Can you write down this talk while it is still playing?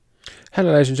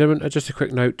Hello, ladies and gentlemen. Just a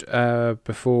quick note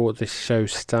before this show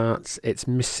starts. It's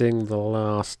missing the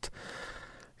last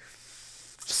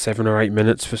 7 or 8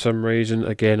 minutes for some reason.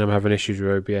 Again, I'm having issues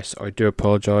with OBS. I do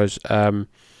apologise.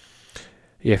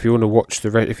 If you want to watch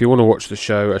the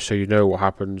show, so you know what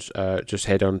happens, just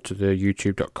head on to the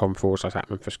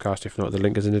youtube.com/@MemphisCast. If not, the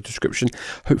link is in the description.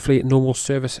 Hopefully, normal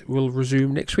service will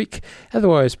resume next week.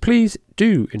 Otherwise, please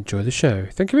do enjoy the show.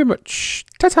 Thank you very much.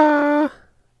 Ta-ta!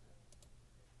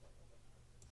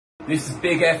 This is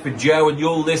Big F and Joe, and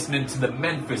you're listening to the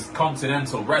Memphis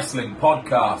Continental Wrestling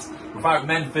Podcast. Without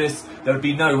Memphis, there would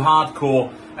be no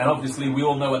hardcore, and obviously we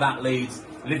all know where that leads.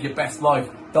 Live your best life,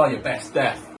 die your best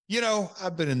death. You know,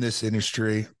 I've been in this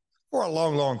industry for a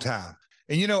long, long time.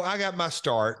 And, I got my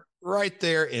start right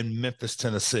there in Memphis,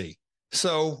 Tennessee.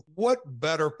 So what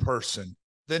better person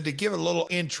than to give a little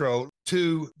intro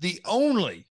to the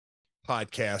only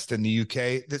podcast in the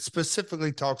UK that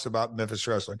specifically talks about Memphis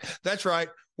wrestling. That's right.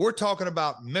 We're talking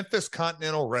about Memphis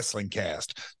Continental Wrestling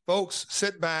Cast. Folks,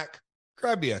 sit back,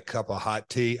 grab you a cup of hot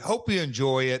tea. Hope you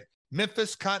enjoy it.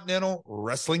 Memphis Continental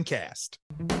Wrestling Cast.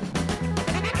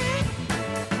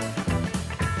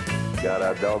 Got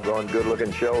a doggone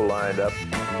good-looking show lined up.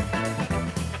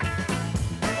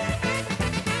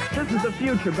 This is the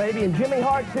future, baby, and Jimmy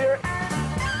Hart's here.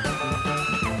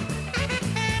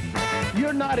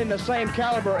 You're not in the same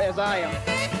caliber as I am.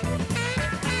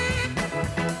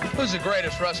 Who's the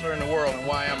greatest wrestler in the world, and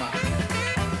why am I?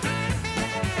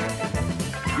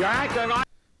 You're acting like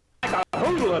a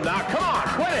hoodlum now. Come on,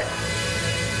 quit it.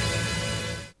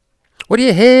 What do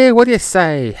you hear? What do you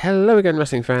say? Hello again,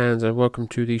 wrestling fans, and welcome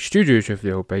to the studios of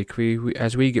the Old Bakery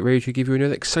as we get ready to give you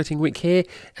another exciting week here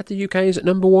at the UK's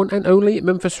number one and only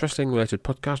Memphis wrestling-related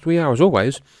podcast. We are, as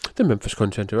always, the Memphis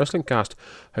Continental Wrestling Cast.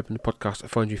 Hoping the podcast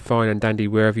finds you fine and dandy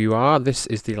wherever you are. This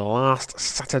is the last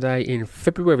Saturday in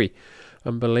February.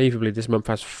 Unbelievably, this month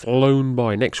has flown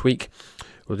by. Next week,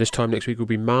 or this time next week, will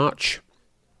be March.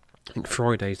 I think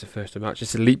Friday is the 1st of March.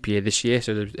 It's a leap year this year,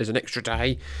 so there's an extra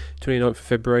day. 29th of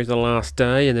February is the last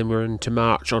day, and then we're into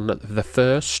March on the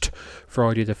 1st.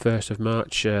 Friday the 1st of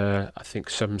March. I think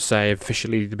some say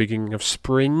officially the beginning of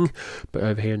spring, but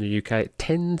over here in the UK it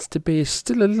tends to be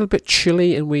still a little bit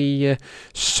chilly, and we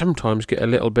sometimes get a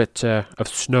little bit of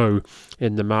snow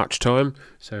in the March time.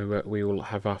 So we will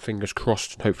have our fingers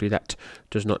crossed, and hopefully that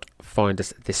does not find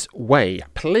us this way.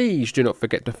 Please do not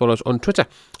forget to follow us on Twitter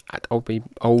at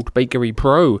Old Bakery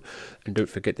Pro, and don't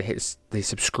forget to hit the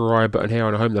subscribe button here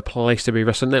on home, the place to be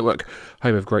Wrestling Network,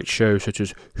 home of great shows such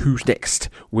as Who's Next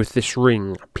with This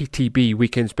Ring, PTB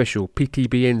Weekend Special,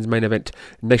 PTBN's Main Event,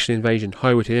 Nation Invasion,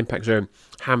 Highway to the Impact Zone,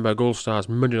 Hamburg All Stars,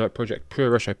 Monday Night Project,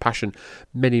 Pure Wrestling Passion,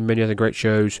 many other great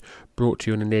shows brought to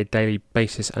you on a near daily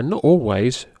basis, and not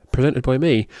always presented by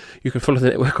me. You can follow the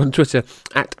network on Twitter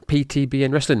at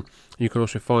PTBN Wrestling. You can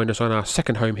also find us on our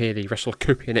second home here, the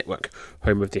WrestleCopia Network,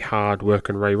 home of the hard work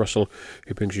and Ray Russell,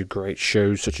 who brings you great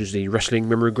shows such as the Wrestling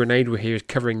Memory Grenade, where he is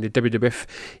covering the WWF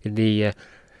in the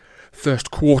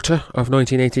first quarter of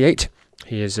 1988.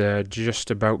 He has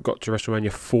just about got to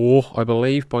WrestleMania 4, I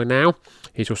believe, by now.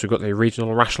 He's also got the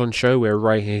regional wrestling show where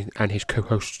Ray and his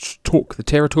co-hosts talk the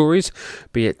territories,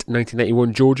 be it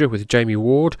 1981 Georgia with Jamie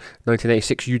Ward,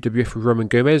 1986 UWF with Roman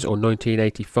Gomez, or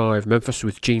 1985 Memphis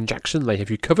with Gene Jackson. They have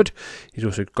you covered. He's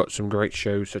also got some great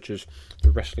shows such as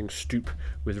the Wrestling Stoop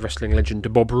with wrestling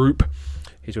legend Bob Roop.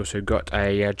 He's also got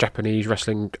a Japanese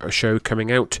wrestling show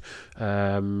coming out.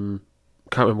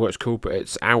 Can't remember what it's called, but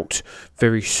it's out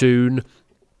very soon.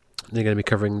 They're going to be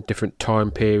covering different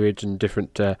time periods and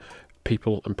different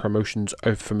people and promotions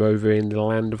from over in the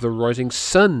land of the rising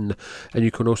sun. And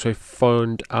you can also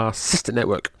find our sister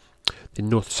network, the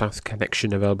North-South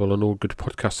Connection, available on all good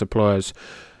podcast suppliers,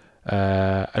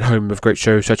 at home of great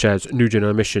shows such as New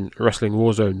Gen Mission, Wrestling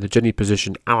Warzone, The Jenny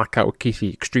Position, Alaka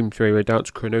Okithi, Extreme Three-Way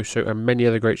Dance, Chronoso, and many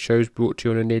other great shows brought to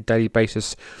you on a near daily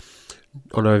basis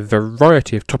on a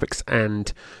variety of topics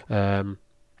and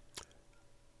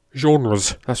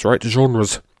genres. That's right,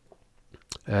 genres.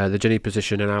 The Jenny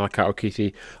Position and Alaka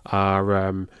Okithi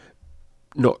are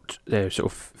not sort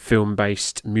of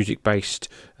film-based, music-based,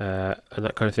 and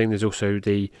that kind of thing. There's also on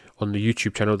the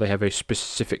YouTube channel, they have a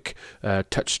specific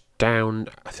touchdown,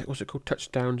 I think, what's it called?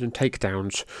 Touchdowns and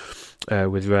Takedowns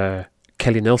with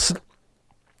Kelly Nelson.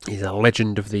 He's a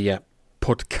legend of the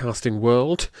podcasting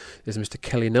world, is Mr.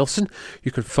 Kelly Nelson.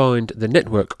 You can find the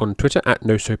network on Twitter at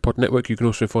NoSoPod Network. You can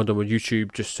also find them on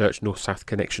YouTube. Just search North-South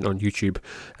Connection on YouTube,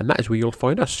 and that is where you'll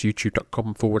find us,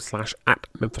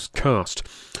 youtube.com/@MemphisCast.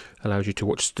 Allows you to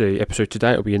watch the episode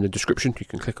today. It'll be in the description. You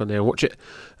can click on there and watch it.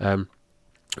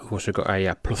 We've also got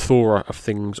a plethora of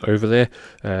things over there,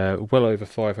 well over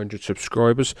 500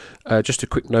 subscribers. Just a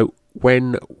quick note,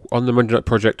 when on the Monday Night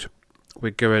Project,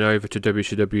 we're going over to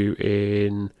WCW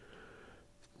in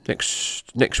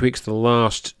next week's the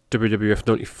last WWF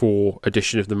 94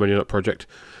 edition of the Monday Night Project,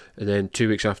 and then 2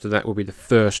 weeks after that will be the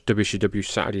first WCW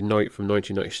Saturday Night from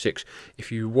 1996.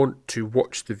 If you want to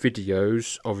watch the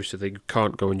videos, obviously they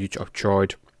can't go on YouTube. I've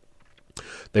tried.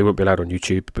 They won't be allowed on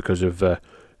YouTube because of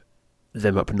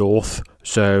them up north.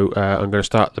 So I'm going to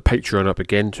start the Patreon up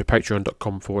again. So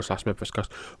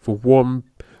patreon.com/MemphisCast for one.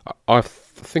 I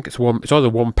think it's either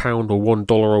 £1 or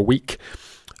 $1 a week.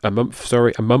 A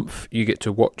month. You get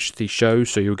to watch the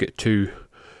shows, so you'll get two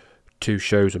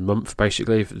shows a month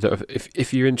basically.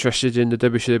 If you're interested in the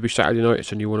WCW Saturday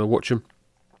nights and you want to watch them,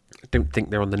 I don't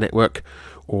think they're on the network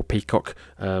or Peacock.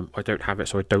 I don't have it,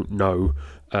 so I don't know.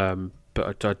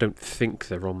 But I don't think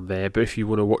they're on there. But if you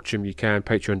want to watch them, you can.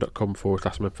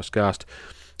 Patreon.com/MemphisCast.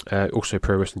 Also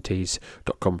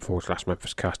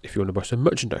ProWrestlingTees.com/MemphisCast if you want to buy some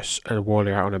merchandise. And while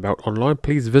you're out and about online,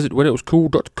 please visit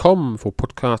whenitwascool.com for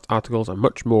podcast articles and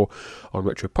much more on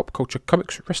retro pop culture,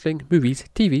 comics, wrestling, movies,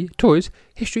 TV, toys,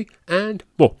 history, and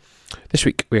more. This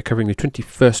week we are covering the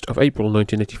 21st of April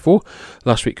 1984.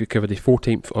 Last week we covered the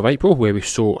 14th of April, where we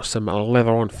saw some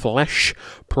leather on flesh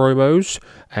promos,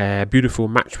 a beautiful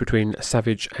match between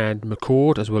Savage and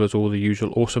McCord, as well as all the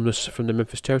usual awesomeness from the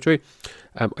Memphis territory.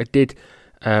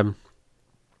 I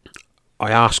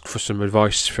asked for some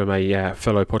advice from a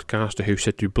fellow podcaster who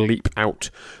said to bleep out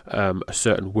a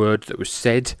certain word that was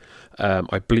said.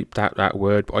 I bleeped out that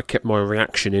word, but I kept my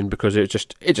reaction in because it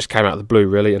just came out of the blue,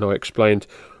 really, and I explained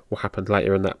what happened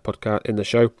later in that podcast in the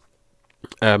show.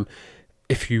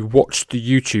 If you watch the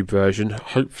YouTube version,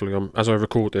 hopefully as I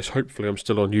record this, hopefully I'm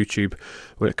still on YouTube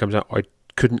when it comes out. I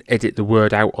couldn't edit the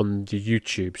word out on the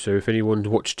YouTube, so if anyone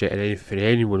watched it and if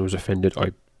anyone was offended,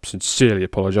 I sincerely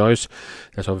apologise.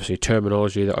 That's obviously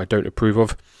terminology that I don't approve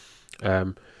of.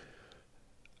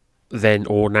 Then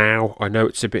or now, I know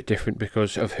it's a bit different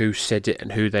because of who said it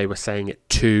and who they were saying it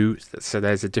to, so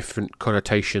there's a different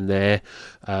connotation there.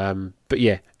 But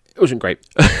yeah, it wasn't great.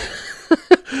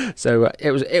 So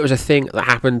it was a thing that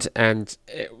happened, and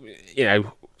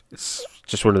it's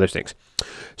just one of those things.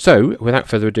 So without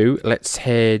further ado, let's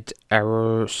see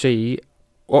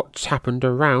what's happened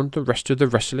around the rest of the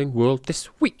wrestling world this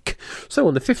week. So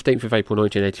on the 15th of April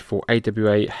 1984,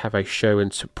 AWA have a show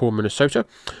in St. Paul, Minnesota.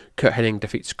 Kurt Hennig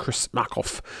defeats Chris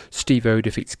Markoff. Steve-O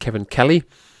defeats Kevin Kelly.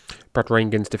 Brad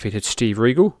Rheingans defeated Steve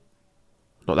Regal.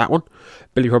 Not that one.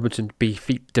 Billy Robinson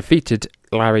defeated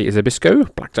Larry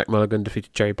Zbyszko. Blackjack Mulligan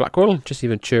defeated Jerry Blackwell. Jesse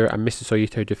Ventura and Mr.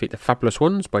 Soyito defeat the Fabulous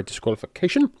Ones by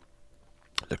disqualification.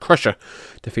 The Crusher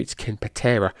defeats Ken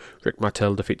Patera. Rick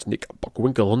Martel defeats Nick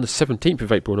Bockwinkel on the 17th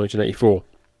of April 1984.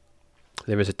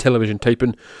 There is a television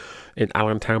taping in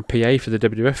Allentown, PA for the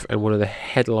WWF, and one of the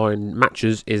headline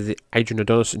matches is Adrian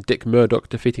Adonis and Dick Murdoch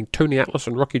defeating Tony Atlas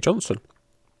and Rocky Johnson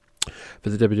for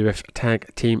the WWF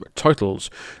Tag Team titles.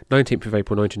 19th of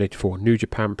April 1984, New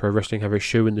Japan Pro Wrestling have a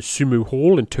show in the Sumo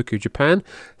Hall in Tokyo, Japan.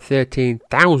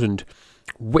 13,000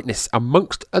 witness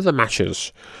amongst other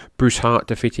matches. Bruce Hart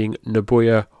defeating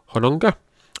Nobuya Hononga.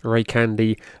 Ray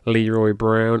Candy, Leroy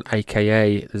Brown,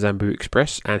 aka the Zambu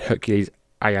Express, and Hercules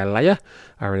Ayalea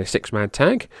are in a 6-man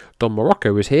tag. Don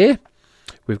Morocco is here.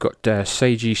 We've got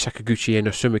Seiji Sakaguchi and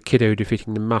Osamu Kido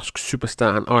defeating the Masked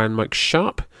Superstar and Iron Mike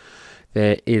Sharp.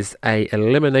 There is a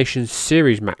Elimination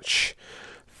Series match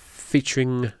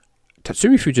featuring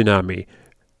Tatsumi Fujinami,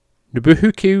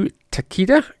 Nobuhiko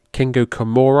Takeda, Kengo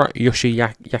Kimura,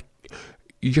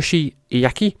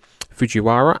 Yoshiaki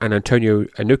Fujiwara, and Antonio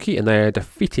Inoki, and they are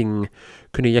defeating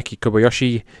Kuniyaki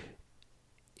Kobayashi,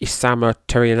 Isama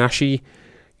Teriyanashi,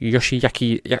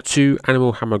 Yoshiaki Yatsu,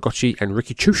 Animal Hamaguchi, and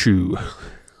Riki Choshu.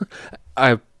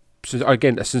 I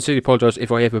sincerely apologise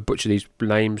if I ever butcher these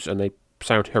names and they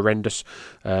sound horrendous.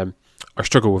 I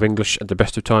struggle with English at the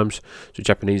best of times, so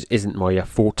Japanese isn't my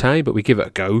forte, but we give it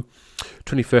a go.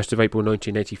 21st of April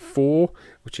 1984,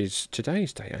 which is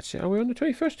today's day, actually. Are we on the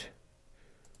 21st?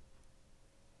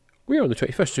 We are on the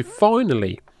 21st, so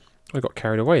finally, I got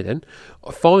carried away then.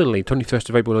 Finally, 21st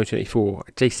of April 1984,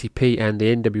 JCP and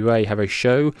the NWA have a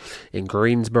show in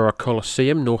Greensboro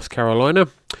Coliseum, North Carolina.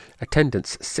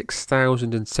 Attendance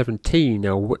 6,017,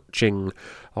 now watching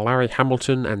Larry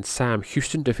Hamilton and Sam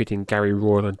Houston defeating Gary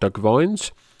Royal and Doug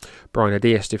Vines. Brian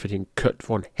Adias defeating Kurt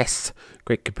Von Hess.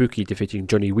 Greg Kabuki defeating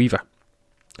Johnny Weaver.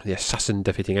 The Assassin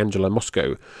defeating Angela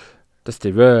Moscow.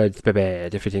 Dusty Rhodes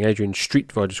defeating Adrian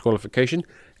Street via disqualification.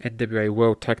 NWA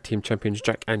World Tag Team Champions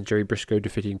Jack and Jerry Briscoe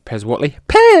defeating Pez Whatley.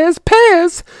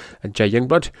 Pez! And Jay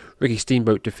Youngblood. Ricky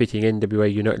Steamboat defeating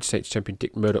NWA United States Champion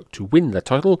Dick Murdoch to win the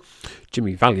title.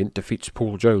 Jimmy Valiant defeats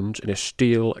Paul Jones in a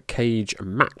steel cage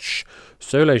match.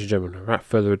 So, ladies and gentlemen, without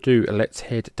further ado, let's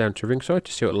head down to ringside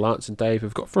to see what Lance and Dave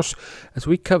have got for us as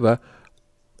we cover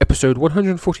episode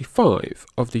 145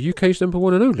 of the UK's number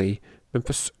one and only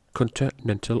Memphis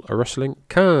Continental Wrestling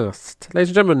Cast. Ladies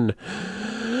and gentlemen,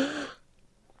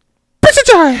 pizza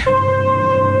time!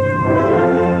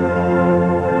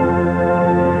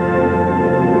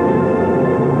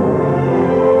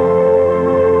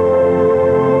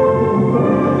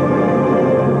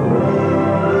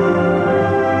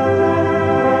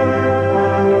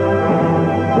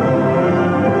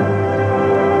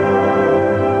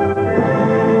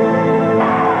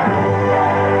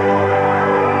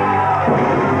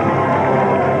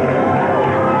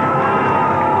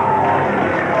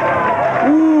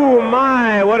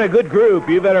 What a good group,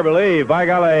 you better believe. By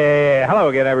golly, hello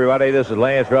again, everybody. This is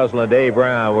Lance Russell and Dave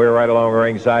Brown. We're right along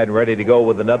ringside and ready to go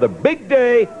with another big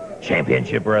day.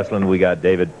 Championship wrestling we got,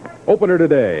 David. Opener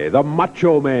today, the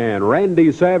Macho Man,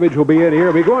 Randy Savage, will be in here.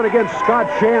 He'll be going against Scott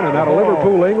Shannon out of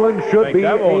Liverpool, England. Should be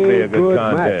that won't be a good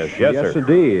contest. match. Yes, yes, sir.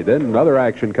 indeed. Then other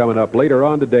action coming up later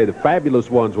on today. The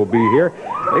Fabulous Ones will be here.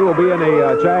 They will be in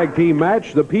a tag team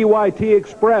match. The PYT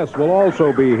Express will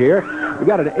also be here. We've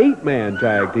got an 8-man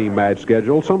tag team match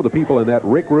scheduled. Some of the people in that: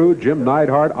 Rick Rude, Jim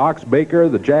Neidhart, Ox Baker,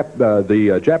 the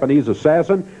Japanese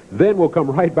Assassin. Then we'll come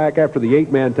right back after the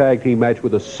 8-man tag team match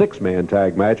with a 6-man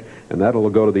tag match, and that'll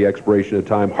go to the expiration of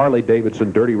time. Harley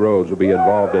Davidson, Dirty Rhodes will be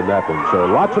involved in that one. So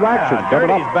lots of action coming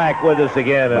Dirty's up. back with us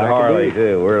again, and Back Harley, indeed.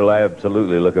 too. We're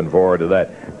absolutely looking forward to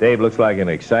that. Dave, looks like an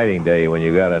exciting day when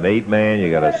you got an 8-man,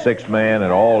 you got a 6-man,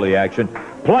 and all the action.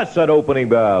 Plus that opening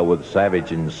bell with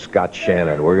Savage and Scott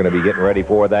Shannon. We're going to be getting ready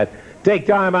for that. Take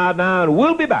time out now, and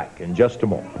we'll be back in just a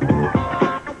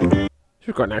moment.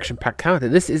 We've got an action-packed card,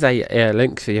 and this is a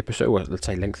lengthy episode. Well, let's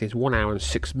say lengthy. It's 1 hour and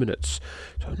 6 minutes.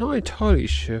 So I'm not entirely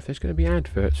sure if there's going to be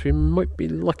adverts. We might be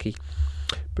lucky.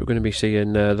 But we're going to be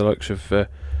seeing the likes of the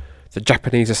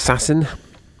Japanese Assassin. I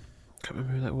can't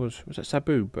remember who that was. Was that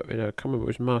Sabu? But I can't remember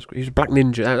his mask. He was a Black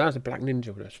Ninja. That was a Black Ninja.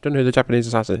 I don't know who the Japanese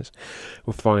Assassin is.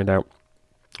 We'll find out.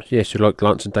 Yes, so like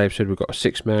Lance and Dave said, we've got a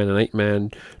 6-man, an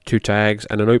 8-man, 2 tags,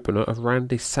 and an opener of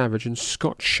Randy Savage and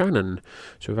Scott Shannon.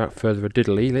 So without further ado,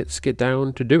 let's get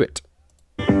down to do it.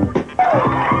 Oh,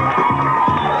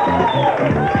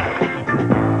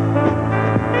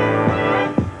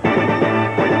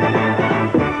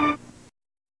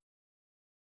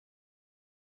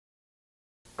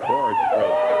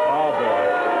 boy.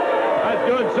 That's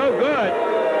doing so good.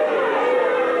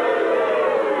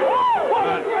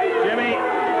 Jimmy,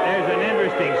 there's an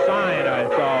interesting sign I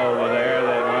saw over there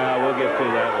that, well, we'll get to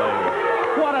that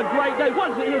later. What a great day.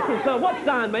 What's the interesting sign? What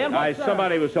sign, man? What sign?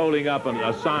 Somebody was holding up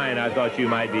a sign. I thought you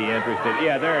might be interested.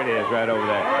 Yeah, there it is, right over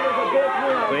there.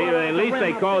 See, at least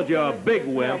they called you a big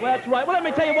wimp. Well, that's right. Well, let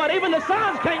me tell you what. Even the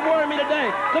signs can't worry me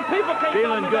today. The people can't.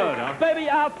 Feeling good, huh? Baby,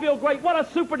 I feel great. What a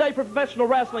super day for professional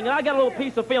wrestling. And I got a little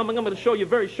piece of film I'm going to show you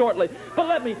very shortly. But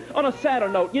let me, on a sadder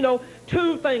note,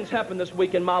 2 things happened this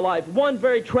week in my life. One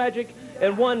very tragic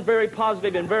and one very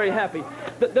positive and very happy.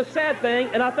 The sad thing,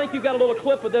 and I think you got a little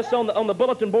clip of this on the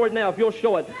bulletin board now, if you'll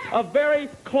show it. A very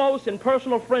close and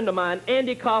personal friend of mine,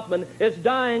 Andy Kaufman, is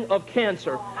dying of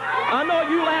cancer. I know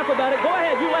you laugh about it. Go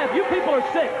ahead, you laugh. You people are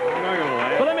sick. I'm not gonna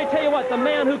laugh. But let me tell you what, the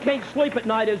man who can't sleep at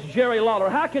night is Jerry Lawler.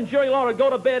 How can Jerry Lawler go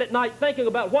to bed at night thinking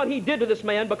about what he did to this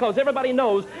man? Because everybody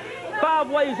knows 5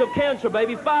 ways of cancer,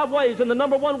 baby. 5 ways. And the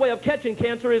number 1 way of catching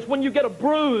cancer is when you get a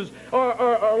bruise or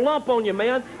a lump on you,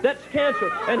 man. That's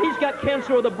cancer. And he's got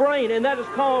cancer of the brain, and that is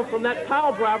caused from that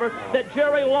pile driver that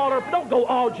Jerry Lawler... Don't go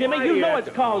all, Jimmy. You know it's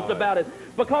caused about it.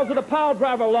 Because of the pile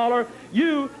driver, Lawler,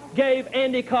 you gave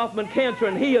Andy Kaufman cancer,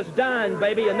 and he is dying,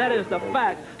 baby, and that is the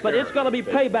fact. But it's going to be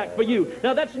payback for you.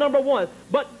 Now, that's number 1.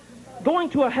 But going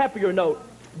to a happier note,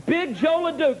 Big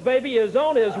Joe LeDuc, baby, is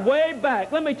on his way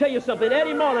back. Let me tell you something.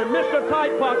 Eddie Marlin, Mr.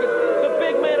 Tight Pockets, the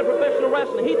big man of professional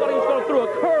wrestling, he thought he was going to throw a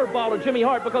curveball to Jimmy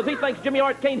Hart because he thinks Jimmy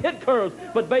Hart can't hit curves.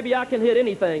 But, baby, I can hit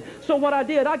anything. So what I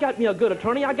did, I got me a good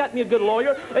attorney. I got me a good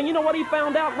lawyer. And you know what he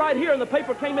found out right here? And the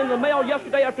paper came in the mail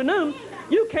yesterday afternoon.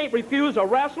 You can't refuse a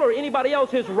wrestler or anybody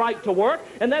else his right to work,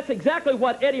 and that's exactly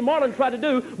what Eddie Marlin tried to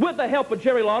do with the help of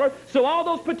Jerry Lawler. So all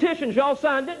those petitions y'all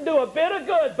signed didn't do a bit of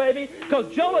good, baby,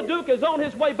 because Joe LaDuke is on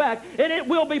his way back, and it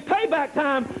will be payback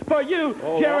time for you,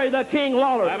 Jerry the King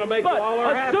Lawler. That'll make but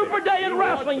Lawler a happy. super day in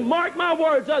wrestling, mark my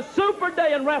words, a super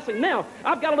day in wrestling. Now,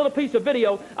 I've got a little piece of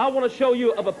video I want to show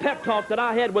you of a pep talk that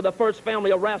I had with the first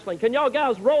family of wrestling. Can y'all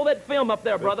guys roll that film up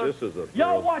there, brother? This is a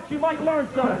Y'all watch, you might learn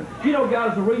something. You know,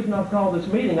 guys, the reason I've called this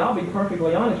meeting, I'll be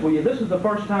perfectly honest with you, this is the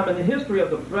first time in the history of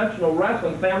the professional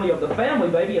wrestling family of the family,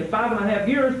 baby, in 5.5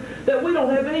 years, that we don't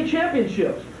have any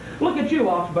championships. Look at you,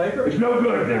 Ox Baker. It's no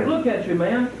good, man. Look at you,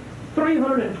 man.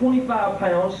 325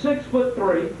 pounds,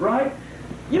 6'3", right?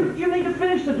 You need to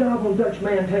finish the job on Dutch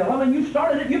Mantel. I mean, you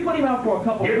started it. You put him out for a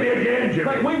couple of Give me weeks. again, Jimmy.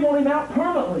 But we want him out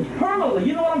permanently. Permanently.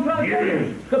 You know what I'm trying to tell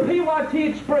you? The PYT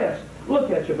Express. Look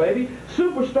at you, baby.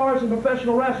 Superstars in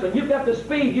professional wrestling. You've got the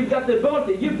speed. You've got the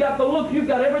ability. You've got the look. You've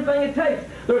got everything it takes.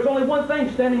 There's only one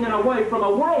thing standing in our way from a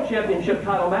world championship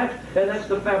title match, and that's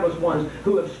the fabulous ones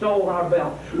who have stolen our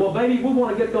belt. Well, baby, we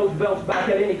want to get those belts back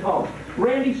at any cost.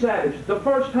 Randy Savage, the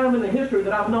first time in the history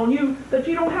that I've known you that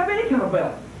you don't have any kind of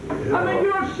belt. I mean,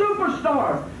 you're a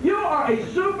superstar. You are a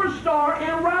superstar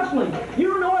in wrestling.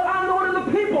 You know it, I know it, and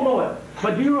the people know it.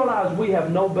 But you realize we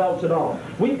have no belts at all.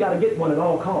 We've got to get one at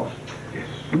all costs.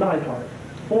 Neidhart,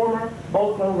 former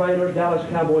Oakland Raiders, Dallas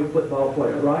Cowboy football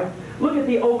player, right? Look at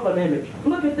the Oakland image.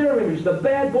 Look at their image. The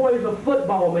bad boys of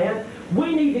football, man.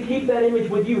 We need to keep that image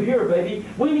with you here, baby.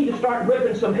 We need to start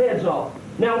ripping some heads off.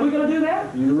 Now, are we going to do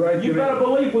that? You're right, You better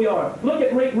believe we are. Look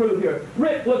at Rick Rude here.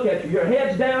 Rick, look at you. Your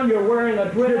head's down. You're wearing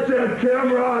a dress. Get that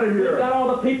camera out of You've here. got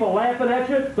all the people laughing at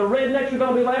you. The rednecks are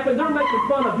going to be laughing. They're making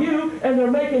fun of you, and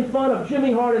they're making fun of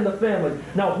Jimmy Hart and the family.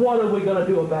 Now, what are we going to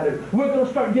do about it? We're going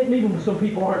to start getting even with some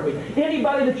people, aren't we?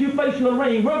 Anybody that you face in the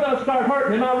ring, we're going to start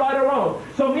hurting. Am I right or wrong?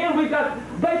 So, men, we've got...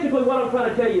 Basically, what I'm trying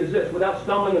to tell you is this, without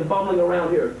stumbling and bumbling around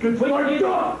here. We can either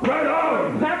Right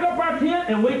on. pack up our tent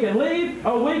and we can leave,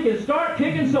 or we can start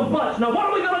kicking some butts. Now, what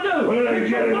are we going to do? We're gonna Kick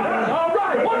get some it butts. done. All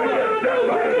right, what are we going to do?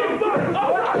 Kick some butts.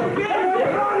 All right, get it.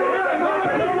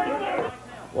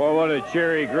 Well, what a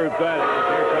cheery group that is.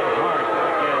 Here comes Hart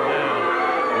back in now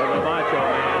with the Macho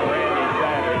Man, Randy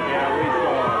Savage. Yeah, we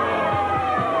saw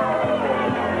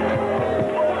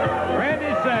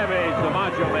Randy Savage, the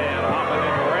Macho Man, hopping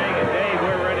in the ring. And Dave,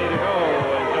 we're ready to go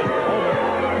in just a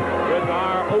moment with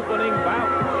our opening bout.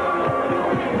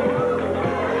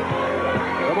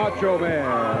 The Macho Man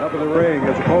up in the ring.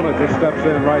 His opponent just steps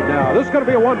in right now. This is going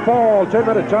to be a one-fall,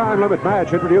 10-minute time limit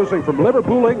match. Introducing from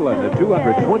Liverpool, England, the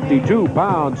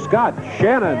 222-pound Scott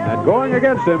Shannon. And going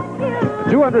against him, the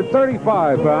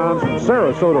 235 pounds from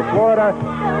Sarasota, Florida,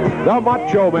 the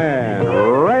Macho Man,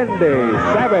 Randy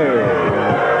Savage.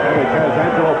 And it has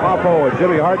Angelo Popo and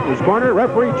Jimmy Hart in his corner.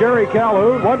 Referee Jerry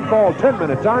Calhoun, one-fall,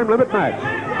 10-minute time limit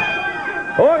match.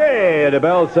 Okay, the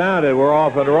bell sounded. We're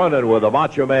off and running with the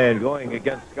Macho Man going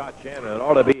against Scott Shannon. It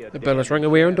ought to be The bell is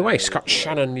ringing, we're underway. Scott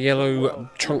Shannon, yellow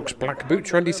trunks, black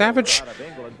boots. Randy Savage,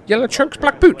 yellow trunks,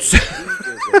 black boots.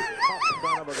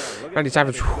 Randy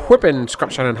Savage whipping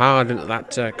Scott Shannon hard into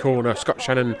that corner. Scott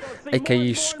Shannon,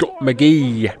 a.k.a. Scott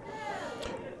McGee.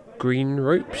 Green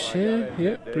ropes here,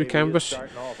 yeah, blue canvas.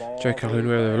 Joe Calhoun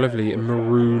wearing a lovely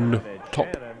maroon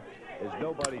top.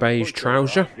 Beige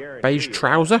trouser.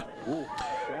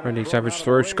 Randy Savage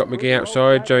throws Scott McGee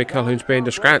outside. Joey Calhoun's being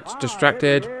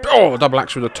distracted. Oh, double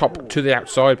axe from the top to the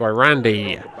outside by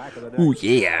Randy. Ooh,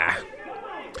 yeah.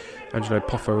 Angelo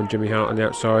Poffo and Jimmy Hart on the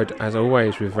outside, as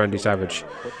always, with Randy Savage.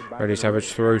 Randy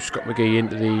Savage throws Scott McGee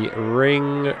into the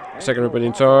ring. Second rip on the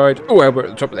inside. Oh, elbow at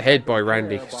the top of the head by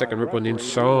Randy. Second rip on the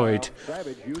inside.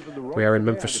 We are in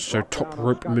Memphis, so top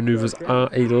rope maneuvers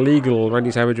are illegal.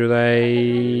 Randy Savage with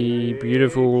a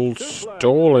beautiful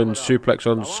stalling suplex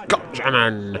on Scott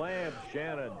Shannon.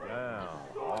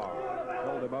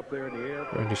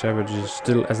 Randy Savage is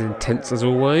still as intense as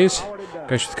always.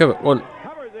 Goes for the cover. 1,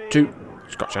 2.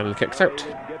 Scott Shannon kicks out.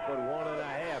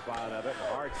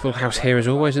 Full house here as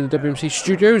always in the WMC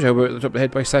studios. Elbow at the top of the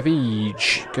head by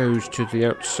Savage. Goes to the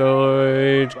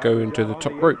outside. Going to the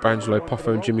top rope. Angelo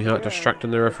Poffo and Jimmy Hart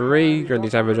distracting the referee. Randy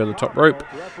Savage on the top rope.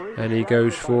 And he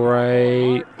goes for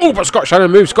a... Oh, but Scott Shannon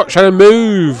moved. Scott Shannon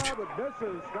moved.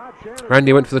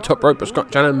 Randy went for the top rope, but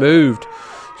Scott Shannon moved.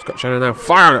 Scott Shannon now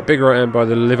firing at big right hand by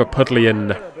the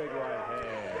Liverpudlian.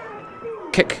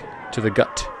 Kick to the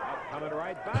gut.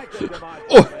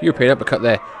 Oh, European uppercut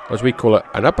there, as we call it,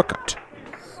 an uppercut.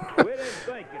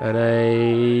 And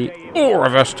a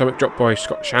reverse stomach drop by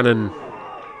Scott Shannon.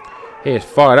 He is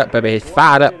fired up, baby. He's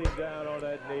fired up.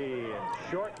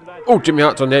 Oh, Jimmy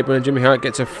Hart's on the apron, and Jimmy Hart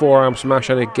gets a forearm smash,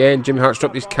 and again, Jimmy Hart's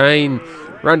dropped his cane.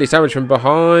 Randy Savage from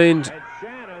behind.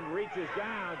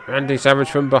 Randy Savage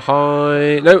from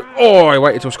behind. No. Oh, he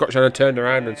waited till Scott Shannon turned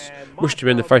around and mushed him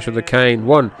in the face with the cane.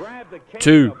 1,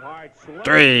 2,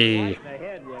 3.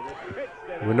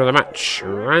 Winner of the match,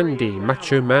 Randy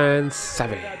Macho Man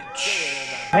Savage.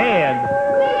 Hand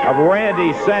of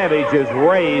Randy Savage is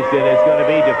raised and is going to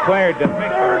be declared the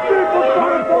victor.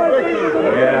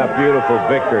 Yeah, beautiful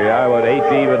victory. I would hate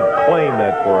to even claim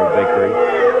that for a victory.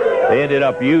 They ended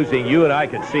up using, you and I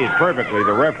can see it perfectly,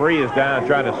 the referee is down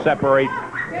trying to separate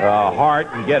Hart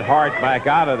and get Hart back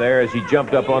out of there as he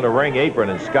jumped up on the ring apron,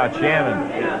 and Scott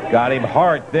Shannon got him.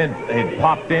 Hart then had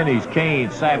popped in his cane.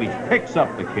 Savage picks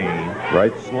up the cane,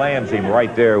 right, slams him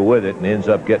right there with it, and ends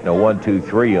up getting a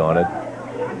 1-2-3 on it.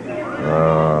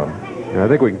 I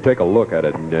think we can take a look at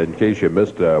it in case you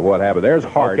missed what happened. There's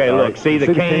Hart. Okay, look, see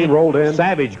the cane rolled in.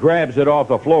 Savage grabs it off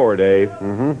the floor, Dave.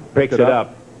 Picks it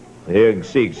up. You can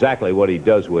see exactly what he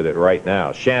does with it right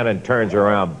now. Shannon turns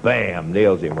around, bam,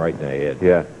 nails him right in the head.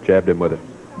 Yeah, jabbed him with it.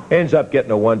 Ends up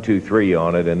getting a 1-2-3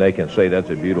 on it, and they can say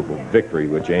that's a beautiful victory,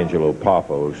 which Angelo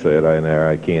Poffo said.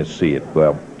 I can't see it.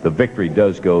 Well, the victory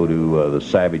does go to the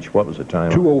Savage. What was the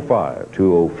time? 2:05.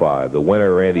 2:05. The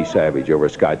winner, Randy Savage, over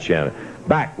Scott Shannon.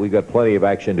 Back. We got plenty of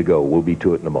action to go. We'll be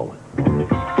to it in a moment.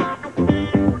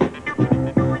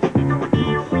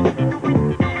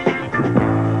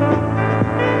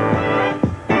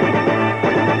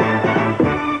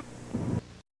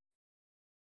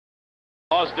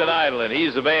 Austin Idlen,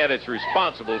 he's the man that's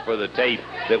responsible for the tape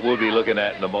that we'll be looking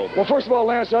at in a moment. Well, first of all,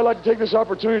 Lance, I'd like to take this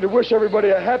opportunity to wish everybody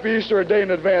a happy Easter a day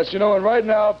in advance. You know, and right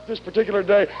now, this particular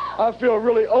day, I feel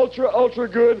really ultra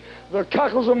good. The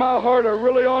cockles of my heart are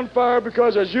really on fire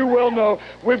because, as you well know,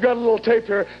 we've got a little tape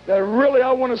here that really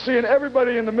I want to see, and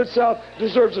everybody in the Mid-South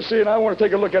deserves to see, and I want to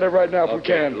take a look at it right now if we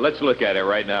can. Let's look at it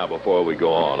right now before we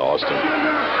go on, Austin.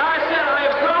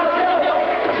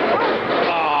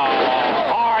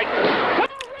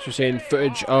 So we're seeing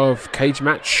footage of cage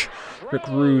match, Rick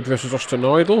Rude versus Austin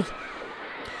Idol.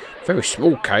 Very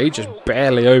small cage, just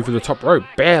barely over the top rope.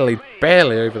 Barely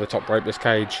over the top rope, this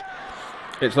cage.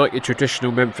 It's like your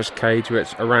traditional Memphis cage where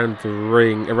it's around the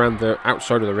ring, around the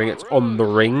outside of the ring, it's on the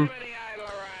ring.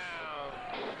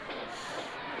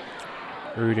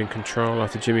 Rude in control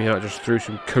after Jimmy Hart just threw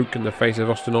some coke in the face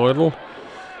of Austin Idol.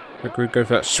 Rick Rude goes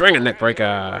for that swing and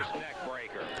neckbreaker.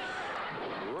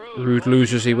 Rude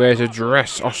loses, he wears a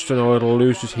dress. Austin Idol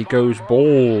loses, he goes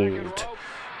bald.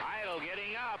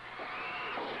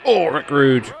 Oh, Rick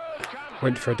Rude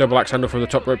went for a double axe handle from the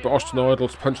top rope, but Austin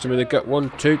Idol's punched him in the gut.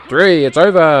 1, 2, 3, it's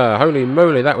over. Holy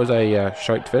moly, that was a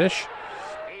shite finish.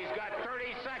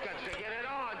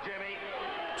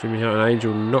 Jimmy Hart and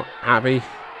Angel not happy.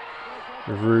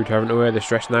 Rude having to wear this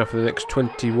dress now for the next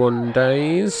 21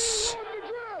 days.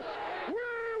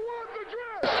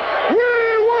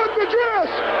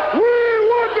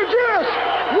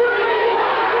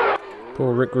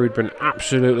 Poor Rick Rude been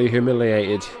absolutely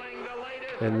humiliated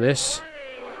in this.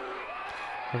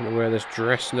 Having to wear this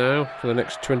dress now for the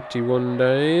next 21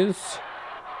 days.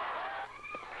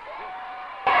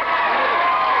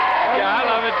 Yeah, I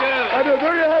love it too. I do.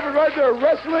 There you have it right there.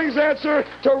 Wrestling's answer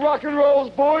to rock and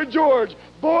roll's Boy George.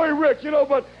 Boy Rick, you know,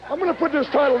 but I'm going to put this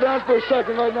title down for a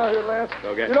second right now here, Lance.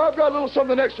 Okay. You know, I've got a little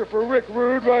something extra for Rick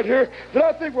Rude right here that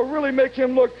I think will really make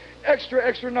him look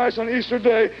extra nice on Easter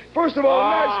Day. First of all, a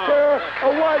nice pair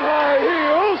of white high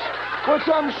heels, which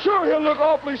I'm sure he'll look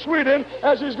awfully sweet in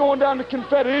as he's going down to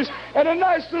confettis, and a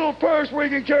nice little purse where he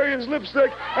can carry his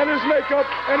lipstick and his makeup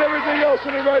and everything else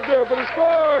in it right there. But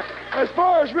as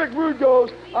far as Rick Rude goes,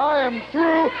 I am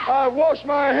through. I washed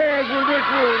my hands with Rick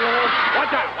Rude. You know? Watch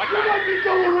out. You let me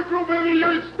go with Rick Rude, baby. You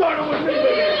ain't starting with me,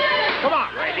 baby. Come on,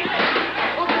 Randy.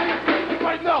 Okay,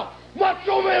 right now.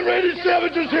 Macho Man Randy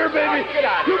Savage is here, baby.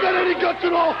 You got any guts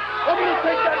at all? I'm going to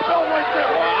take that belt right there.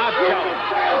 I'll tell him.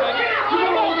 You're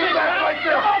going to hold me back right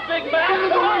there. Come on, big man.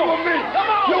 Come on.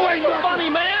 Come on. You ain't nothing. Funny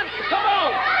man. Come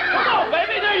on,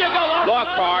 baby. There you go.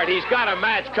 Look, Hart, he's got a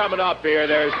match coming up here.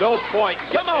 There's no point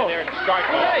getting in there and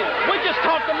starting. Hey, we just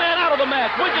talked the man out of the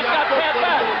match. We just got that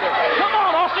back. Come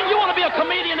on, Austin. You want to be a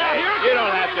comedian out here? You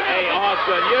don't have to. Hey,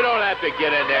 Austin, you don't have to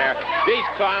get in there. These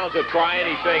clowns will try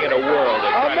anything in the world.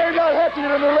 I may not have to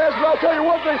get in there, Lance, but I'll tell you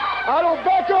one thing. I don't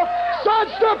back up,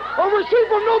 sidestep, or receive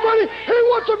from nobody. He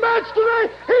wants a match today.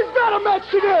 He's got a match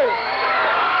today.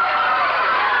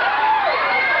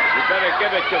 You better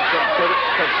give it some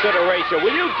consideration.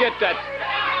 Will you get that?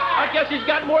 I guess he's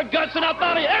got more guts than I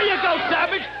thought he. There you go,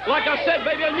 Savage. Like I said,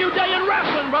 baby, a new day in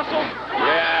wrestling, Russell.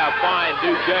 Yeah, fine,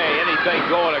 new day. Anything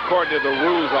going according to the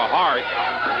rules of Hart.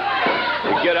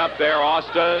 We get up there,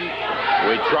 Austin.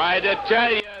 We tried to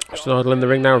tell you. Austin Idol in the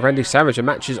ring now with Randy Savage. The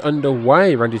match is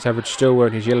underway. Randy Savage still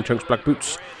wearing his yellow trunks, black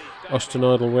boots. Austin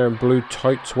Idol wearing blue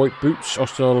tights, white boots.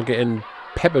 Austin Idol getting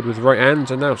peppered with right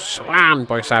hands and now slammed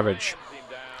by Savage.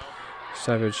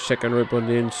 Savage second rope on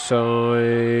the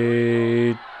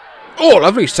inside. Oh,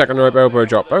 lovely second rope elbow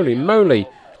drop. Holy moly.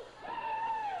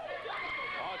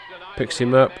 Picks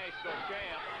him up.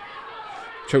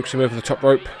 Chokes him over the top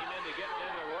rope.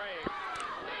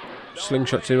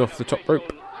 Slingshots him off the top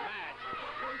rope.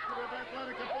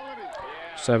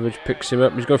 Savage picks him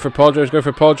up. He's going for a pile driver. He's going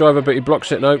for a pile driver, but he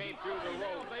blocks it. No.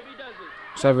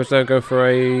 Savage now go for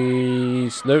a...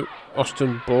 No.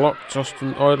 Austin blocked.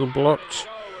 Austin Idol blocked.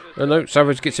 No.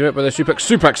 Savage gets him up with a suplex.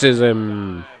 Suplexes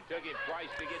him.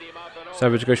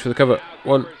 Savage goes for the cover.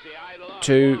 1,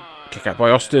 2. Kick out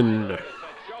by Austin.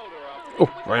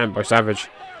 Oh, ran by Savage.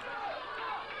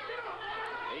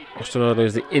 Austin Idol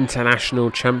is the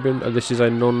international champion, and this is a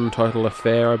non-title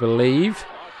affair, I believe.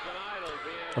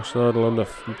 Austin Idol on the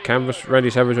canvas. Randy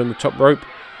Savage on the top rope.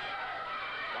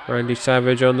 Randy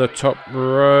Savage on the top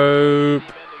rope.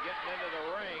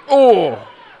 Oh!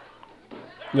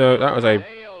 No, that was a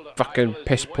fucking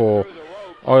piss poor.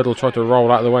 Idol tried to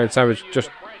roll out of the way and Savage just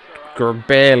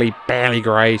barely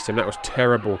grazed him. That was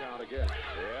terrible.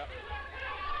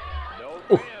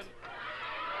 Oh.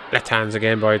 Left hands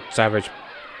again by Savage.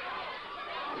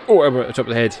 Oh, elbow at the top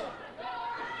of the head.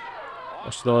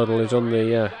 Austin Idol is on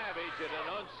the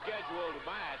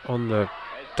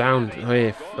down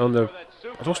here, on the,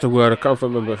 what's the word? I can't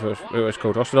remember what it's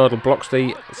called. Austin Idol blocks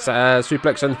the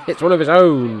suplex and hits one of his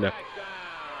own.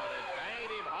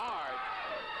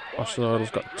 Austin Idol's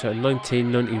got a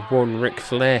 1991 Ric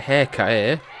Flair haircut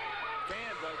here.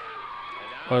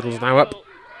 Idol's now up.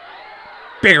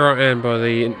 Big right hand by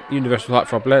the Universal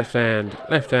Heartthrob. Left hand,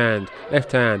 left hand,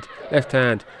 left hand, left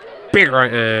hand. Big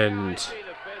right hand.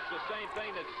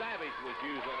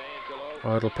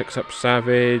 Idol picks up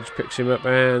Savage, picks him up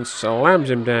and slams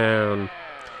him down.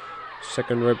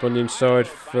 Second rope on the inside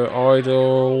for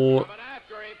Idol.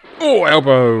 Oh,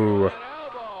 elbow.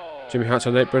 Jimmy Hart's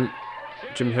on the apron.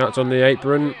 Jimmy Hart's on the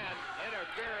apron.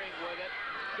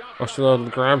 Austin Idol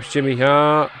grabs Jimmy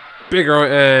Hart. Big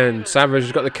right hand. Savage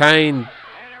has got the cane.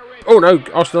 Oh no,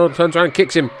 Austin Idol turns around and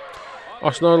kicks him.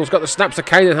 Austin Idol's got the snaps the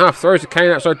cane in half, throws the cane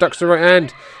outside, ducks the right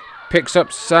hand. Picks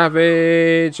up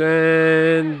Savage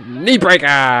and knee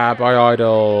breaker by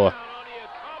Idol.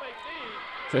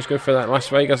 So let's go for that Las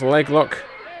Vegas leg lock.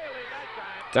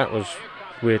 That was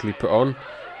weirdly put on.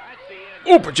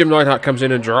 Oh, but Jim Neidhart comes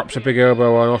in and drops a big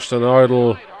elbow on Austin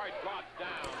Idol.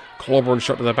 Clobbering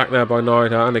shot to the back now by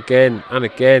Neidhart, and again and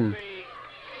again.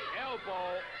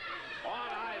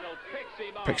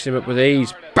 Picks him up with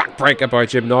ease. Backbreaker by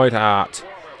Jim Neidhart.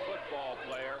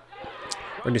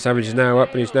 Randy Savage is now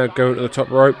up and he's now going to the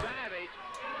top rope.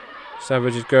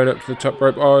 Savage is going up to the top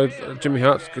rope. Oh, Jimmy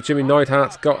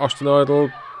Neidhart's got Austin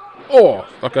Idol. Oh,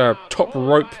 like a top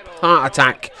rope heart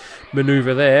attack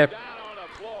maneuver there.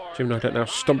 Jim Neidhart now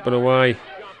stomping away.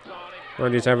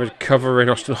 Randy Savage covering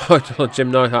Austin Idol.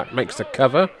 Jim Neidhart makes the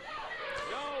cover.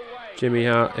 Jimmy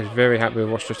Hart is very happy with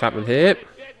what's just happened here.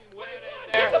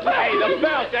 Hey, the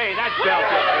belt, hey, that's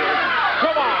belted.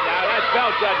 Come on now, that's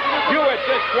belted. You were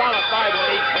disqualified when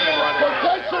he came running.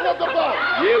 Protection of the belt.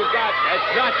 You got, it's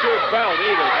not your belt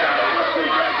either,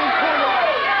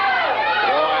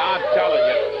 boy, I'm telling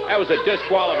you, that was a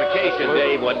disqualification,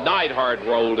 Dave, when Neidhart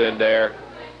rolled in there.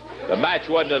 The match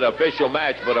wasn't an official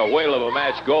match, but a whale of a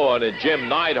match going, and Jim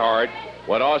Neidhart,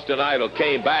 when Austin Idol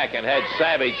came back and had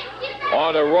Savage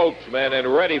on the ropes, man,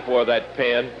 and ready for that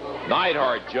pin,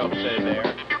 Neidhart jumps in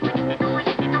there.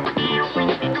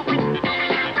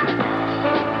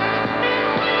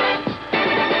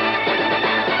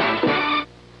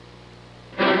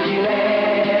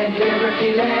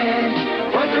 Liberty Land,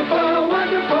 wonderful,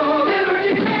 wonderful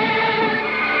Liberty Land.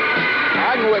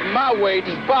 I can whip my weight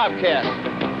in Bobcat,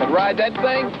 but ride that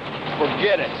thing,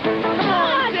 forget it. Come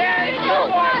on, Daddy,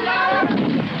 come on.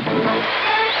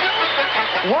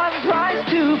 One price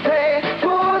to pay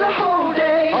for the whole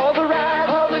day. All the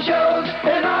rides, all the shows,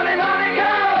 and on it goes.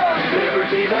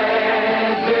 Liberty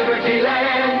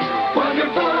Land,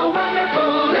 wonderful,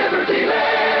 wonderful Liberty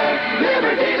Land,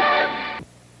 Liberty Land.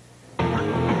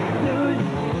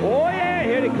 Oh yeah,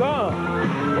 here they come.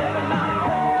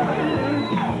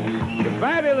 The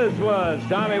fabulous ones,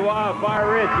 Tommy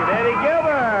Wildfire Rich and Eddie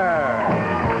Gilbert.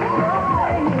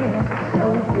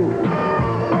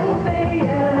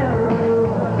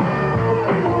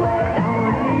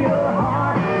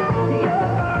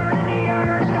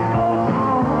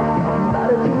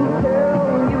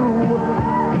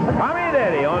 Tommy and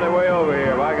Eddie on their way over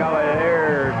here. By golly, here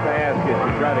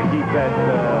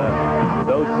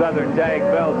tag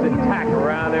belts intact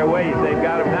around their waist. They've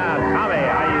got them now. Tommy,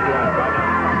 how you doing, brother?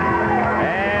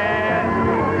 And,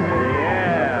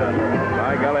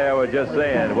 yeah, by golly, I was just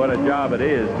saying, what a job it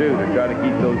is, too, to try to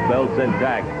keep those belts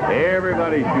intact.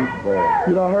 Everybody shoots for it.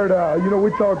 You know, I heard,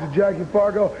 we talked to Jackie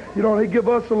Fargo. You know, he give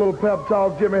us a little pep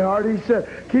talk, Jimmy Hart. He said,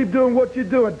 keep doing what you're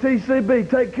doing. TCB,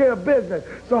 take care of business.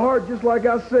 So Hart, just like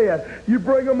I said, you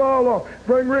bring them all on.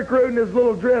 Bring Rick Rude in his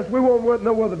little dress. We won't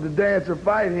know whether to dance or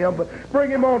fight him, but bring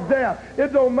him on down.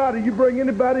 It don't matter. You bring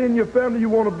anybody in your family you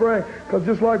want to bring, because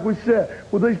just like we said,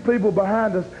 with these people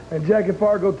behind us and Jackie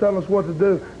Fargo telling us what to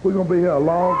do, we're going to be here a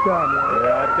long time. Man.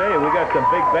 Yeah, I tell you, we got some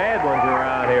big bad ones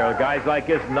around here. Guys like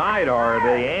this Neidhart, the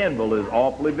anvil is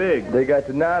awfully big. They got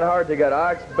the Neidhart, they got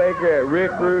Ox Baker at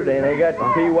Rick Rude, and they got the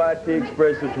PYT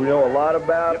Express, which we know a lot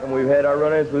about, and we've had our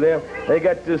run-ins with them. They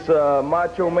got this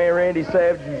Macho Man Randy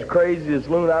Savage, who's craziest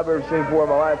loon I've ever seen before in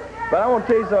my life. But I want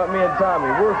to tell you something, me and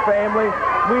Tommy. We're family.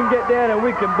 We can get down and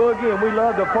we can boogie, and we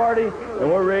love to party, and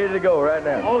we're ready to go right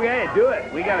now. Okay, do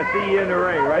it. We got to see you in the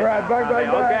ring, right? Right, bye.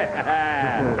 Okay.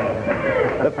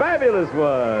 The fabulous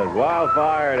ones,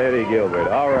 Wildfire and Eddie Gilbert.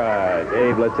 All right,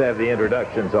 Dave, let's have the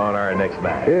introductions on our next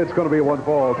match. It's going to be a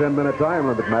one-fall, 10-minute time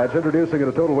limit match, introducing at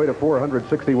a total weight of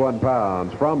 461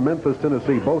 pounds. From Memphis,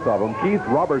 Tennessee, both of them, Keith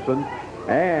Robertson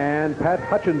and Pat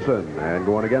Hutchinson, and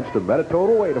going against him at a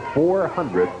total weight of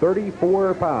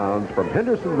 434 pounds from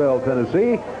Hendersonville,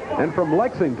 Tennessee, and from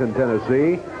Lexington,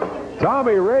 Tennessee,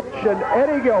 Tommy Rich and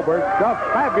Eddie Gilbert, the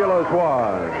fabulous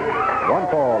ones. One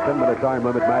fall, 10-minute time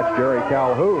limit match. Jerry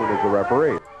Calhoun is the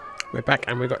referee. We're back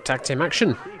and we've got tag team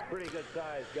action.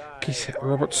 Keith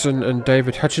Robertson and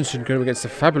David Hutchinson going against the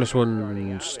fabulous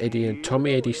ones. Eddie and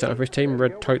Tommy. Eddie starting for his team,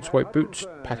 red tights, white boots.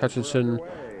 Pat Hutchinson,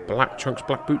 black trunks,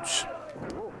 black boots.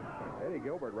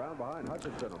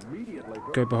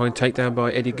 Go behind, takedown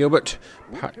by Eddie Gilbert.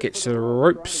 Pat gets to the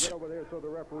ropes.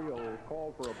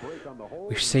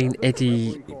 We've seen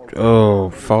Eddie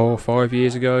 5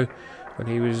 years ago when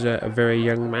he was a very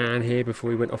young man here before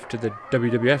he went off to the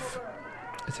WWF.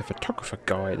 There's a photographer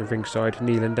guy at the ringside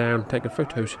kneeling down taking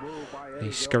photos.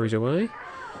 He scurries away.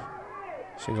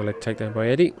 Single leg takedown by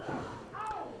Eddie.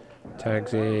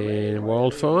 Tags in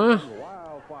Wildfire.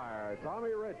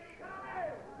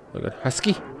 Look at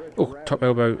Husky. Oh, top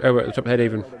elbow at the top head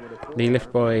even. Knee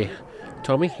lift by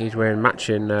Tommy. He's wearing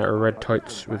matching red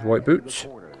tights with white boots.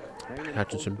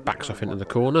 Hutchinson backs off into the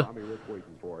corner.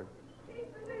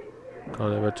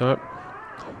 Corner over top.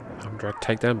 Arm drag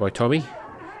takedown by Tommy.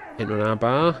 Into an arm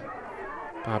bar.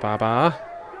 Bar.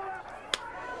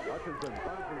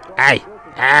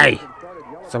 Hey!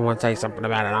 Someone say something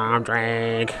about an arm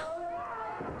drag.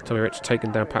 Tommy Rich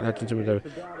taking down Pat Hutchinson with a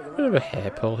bit of a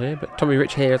hair pull here, but Tommy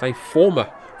Rich here is a former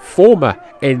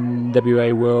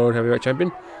NWA World Heavyweight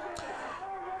Champion.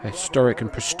 A historic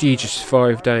and prestigious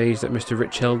 5 days that Mr.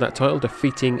 Rich held that title,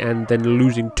 defeating and then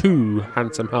losing to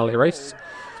Handsome Harley Race.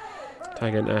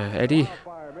 Tagging Eddie.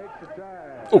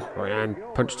 Oh, right hand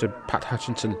punch to Pat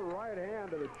Hutchinson.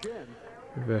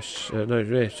 Reverse, side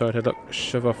headlock,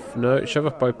 shove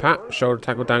off by Pat. Shoulder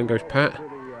tackle, down goes Pat.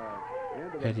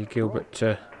 Eddie Gilbert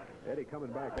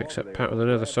picks up Pat with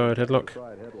another side headlock.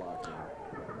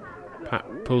 Pat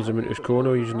pulls him into his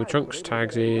corner using the trunks,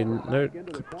 tags in,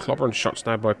 clobbering shots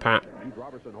now by Pat.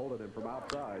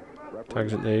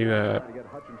 Tags into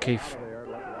Keith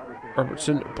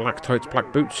Robertson, black tights,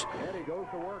 black boots.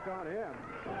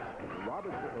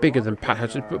 Bigger than Pat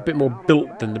Hutchinson, but a bit more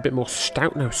built than, a bit more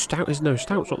stout. Stout's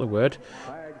not the word.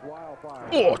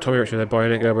 Oh, Tommy Rich with a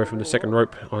bionic elbow from the second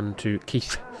rope onto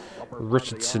Keith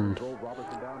Robertson,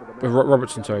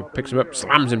 picks him up,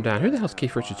 slams him down. Who the hell's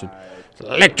Keith Richardson?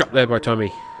 Leg drop there by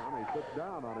Tommy.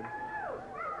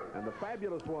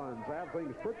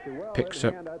 Picks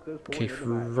up Keith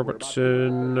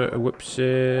Robertson, whips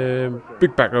him.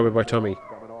 Big back over by Tommy.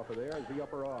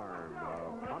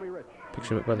 Picks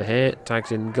him up by the hair,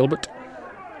 tags in Gilbert.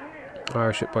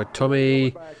 Irish whip by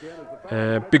Tommy.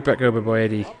 Big back over by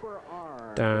Eddie.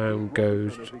 Down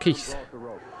goes Keith.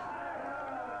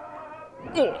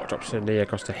 Oh, drops a knee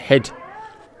across the head.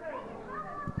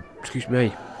 Excuse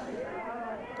me.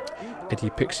 Eddie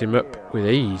picks him up with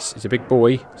ease. He's a big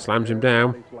boy. Slams him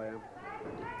down.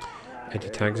 Eddie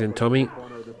tags in Tommy.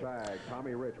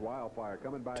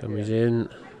 Tommy's in.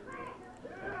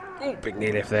 Oh, big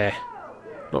knee lift there.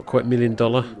 Not quite $1 million.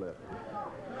 But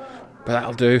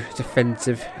that'll do. It's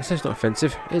offensive. It says not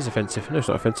offensive. It is offensive. No, it's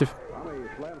not offensive.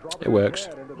 It works.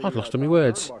 I've lost all my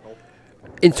words.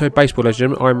 Inside Baseball, ladies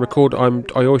and gentlemen,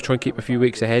 I always try and keep a few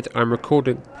weeks ahead. I'm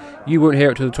recording. You won't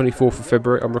hear it till the 24th of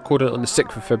February. I'm recording it on the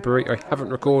 6th of February. I haven't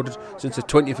recorded since the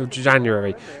 20th of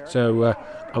January. So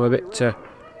I'm a bit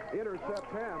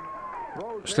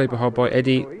Sleeper hold by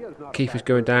Eddie. Keith is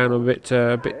going down a bit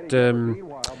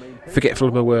forgetful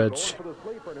of my words.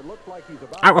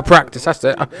 Out of practice, that's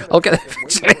it. I'll get it.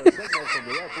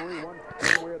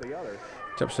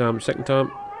 Jumps arm second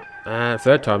time.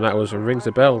 Third time that was, and rings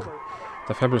the bell.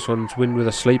 The Fabulous Ones win with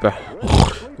a sleeper.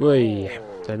 Whee.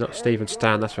 They're not Steve and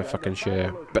Stan, that's for fucking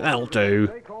sure. But that'll do.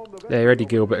 They're Eddie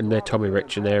Gilbert and they're Tommy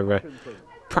Rich, and they're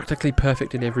practically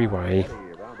perfect in every way.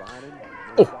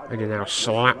 Oh, and he now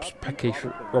slaps Keith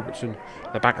Robertson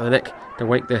in the back of the neck to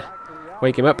wake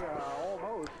him up.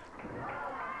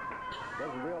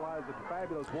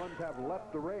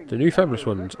 The new Fabulous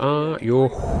Ones are your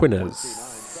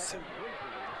winners.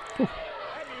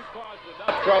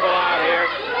 Trouble out here.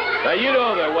 Now, you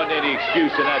know there wasn't any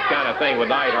excuse in that kind of thing with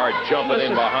Neidhart jumping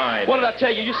in behind. What did I tell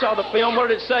you? You saw the film. What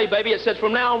did it say, baby? It says,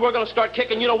 from now on, we're going to start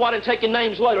kicking, you know what, and taking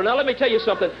names later. Now, let me tell you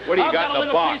something. What do you got in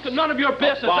the box? Piece of none of your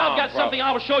business. I've got something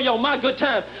I will show you on my good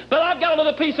time. But I've got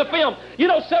another piece of film. You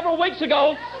know, several weeks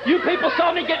ago, you people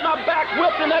saw me get my back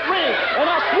whipped in that ring. And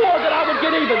I swore that I would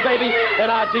get even, baby.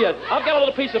 And I did. I've got a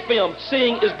little piece of film.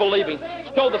 Seeing is believing.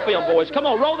 Show the film, boys. Come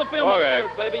on, roll the film. Okay.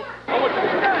 Upstairs, baby.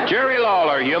 Jerry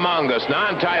Lawler, humongous,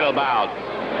 non-title bout.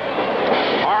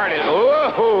 Hard and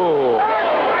ooh.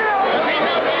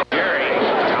 Jerry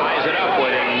ties it up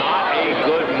with him. Not a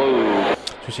good move.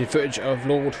 So we see footage of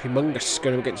Lord Humongous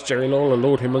going up against Jerry Lawler.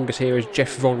 Lord Humongous here is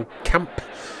Jeff Von Kemp.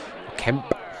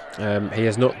 He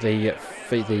is not the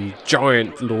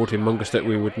giant Lord Humongous that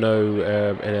we would know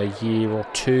in a year or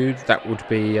two. That would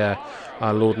be our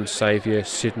Lord and Saviour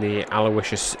Sidney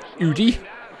Aloysius Udy.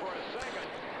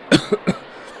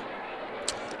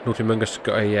 Lord Humongous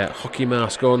got a hockey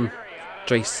mask on,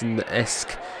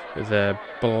 Jason-esque, with a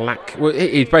black... Well,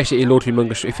 he's basically Lord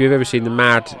Humongous. If you've ever seen the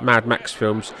Mad Max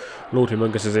films, Lord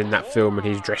Humongous is in that film and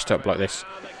he's dressed up like this.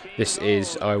 This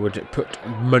is, I would put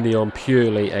money on,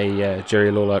 purely a Jerry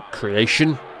Lawler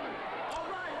creation.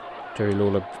 Jerry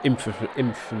Lawler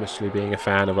infamously being a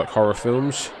fan of like horror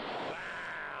films.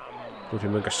 Lord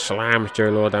Humongous slams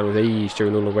Jerry Lawler down with ease. Jerry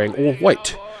Lawler wearing all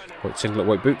white singlet,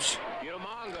 white boots.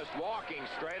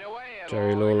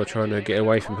 Jerry Lawler trying to get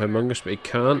away from Humongous, but he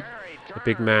can't. The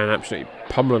big man absolutely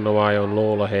pummeling away on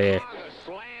Lawler here.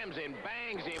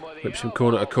 Whips him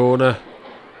corner to corner.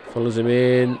 Follows him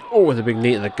in. Oh, with a big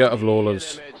knee to the gut of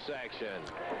Lawler's.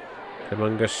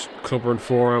 Humongous clubber and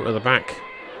forearm to the back.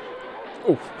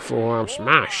 Oh, forearm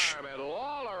smash.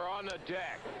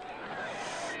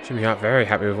 Jimmy Hart very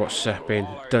happy with what's been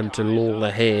done to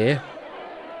Lawler here.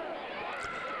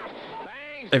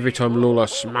 Every time Lawler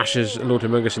smashes Lord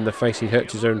Humongous in the face, he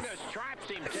hurts his own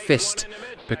fist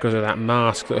because of that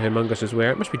mask that Humongous is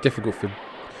wearing. It must be difficult for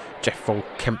Jeff Von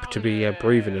Kemp to be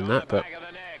breathing in that, but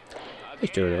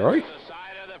he's doing alright.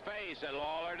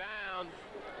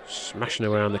 Smashing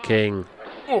around the king.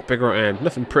 Oh, big right hand.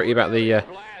 Nothing pretty about the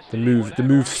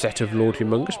move set of Lord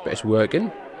Humongous, but it's working.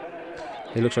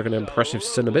 He looks like an impressive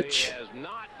son of a bitch.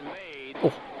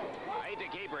 Oh.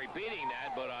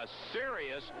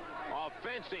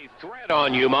 Threat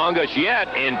on Humongous yet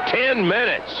in 10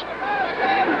 minutes.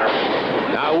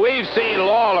 Now, we've seen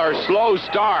Lawler slow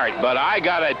start, but I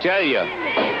gotta tell you,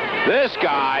 this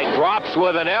guy drops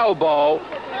with an elbow,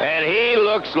 and he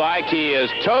looks like he is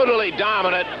totally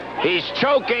dominant. He's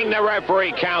choking. The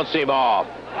referee counts him off.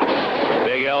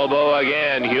 Big elbow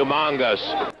again,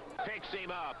 Humongous.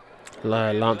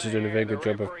 Lance is doing a very good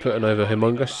job of putting over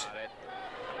Humongous,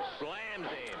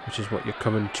 which is what your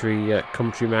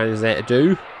commentary man is there to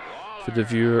do for the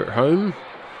viewer at home.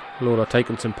 Lawler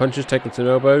taking some punches, taking some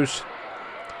elbows.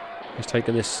 He's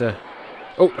taking this... oh,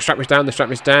 the strap is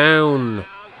down,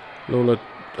 Lawler...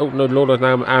 Oh, no, Lawler's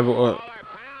now able to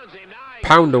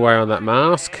pound away on that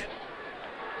mask.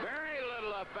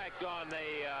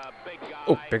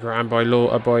 Oh, big round by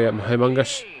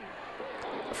Humongous.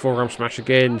 Forearm smash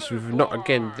again. So not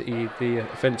again. The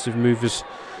offensive movers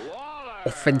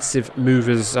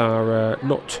are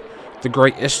not the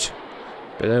greatest,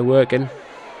 but they're working.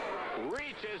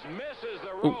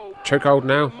 Oh, chokehold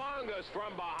now.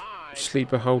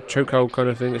 Sleeper hold, chokehold kind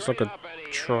of thing. It's like a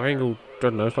triangle. I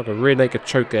don't know. It's like a rear naked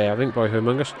choke there, I think, by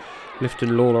Humongous,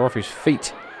 lifting Lawler off his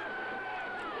feet.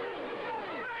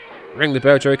 Ring the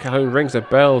bell. Jerry Calhoun rings the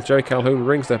bell. Jerry Calhoun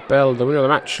rings the bell. The winner of the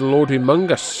match, Lord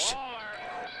Humongous.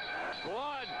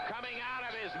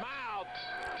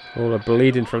 Lawler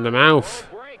bleeding from the mouth,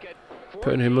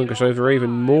 putting Humongous over even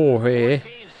more here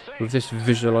with this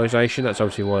visualisation. That's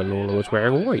obviously why Lawler was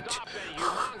wearing white.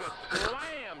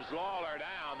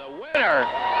 Winner,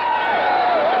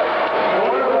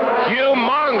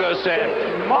 Humongous.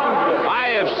 I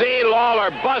have seen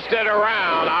Lawler busted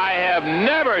around. I have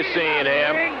never seen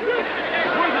him.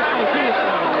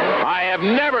 I have I've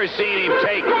never seen him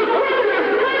take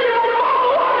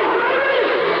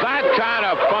that kind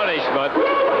of punishment.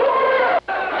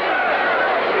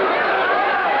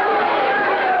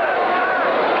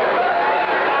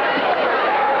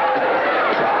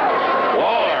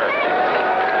 Lawler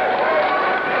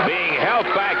being helped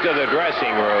back to the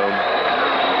dressing room.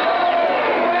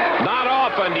 Not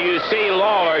often do you see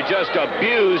Lawler just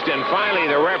abused and finally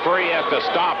the referee has to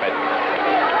stop it.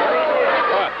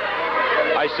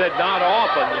 I said not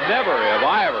often, never have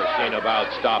I ever seen a bout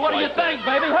stop What do like you think,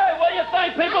 baby? Hey, what do you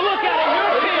think, people? Look at him.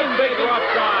 You're king, big baby. rough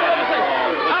guy, that's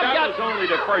all. But that was only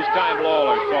the first time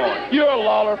Lawler saw him. You're a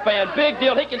Lawler fan. Big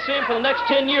deal. He can see him for the next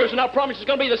 10 years, and I promise it's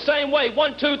going to be the same way.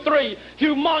 1, 2, 3.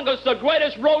 Humongous, the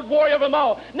greatest road warrior of them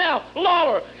all. Now,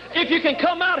 Lawler, if you can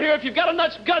come out here, if you've got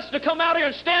enough guts to come out here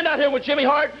and stand out here with Jimmy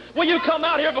Hart, will you come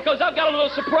out here? Because I've got a little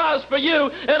surprise for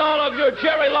you and all of your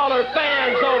Jerry Lawler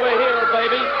fans over here,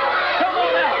 baby. Come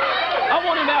on out. I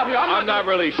want him out here. I'm not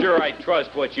really sure I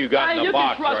trust what you got in the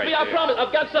box you can trust right me, I there. promise.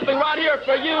 I've got something right here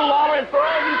for you, Lawler, and for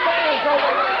all you fans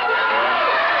over here.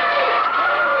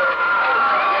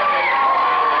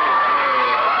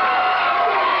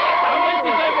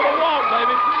 Lucy's able to walk,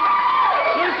 baby.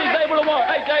 Lucy's able to walk.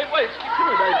 Hey, Dave, wait.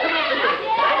 Come here, Dave. Come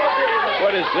over here.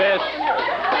 What is this?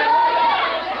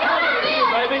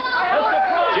 Baby. That's the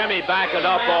problem. Jimmy backing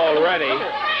up already.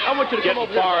 I want you to getting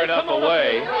far enough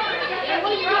away.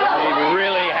 He's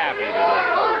really happy.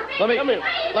 Let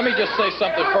me just say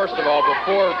something first of all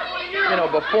before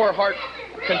Hart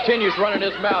continues running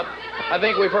his mouth. I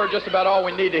think we've heard just about all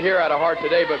we need to hear out of Hart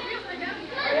today, but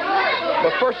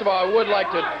first of all, I would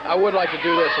like to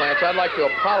do this, Lance. I'd like to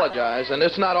apologize, and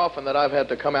it's not often that I've had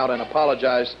to come out and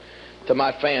apologize to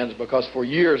my fans, because for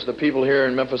years the people here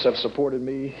in Memphis have supported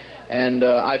me, and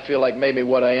I feel like maybe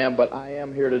what I am, but I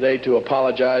am here today to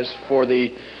apologize for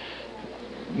the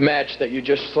match that you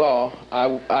just saw.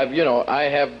 I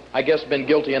have, I guess, been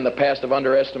guilty in the past of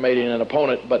underestimating an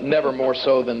opponent, but never more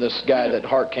so than this guy that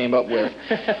Hart came up with.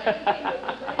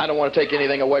 I don't want to take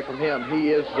anything away from him.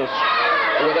 He is,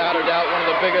 without a doubt, one of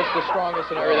the biggest, the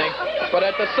strongest, and everything. But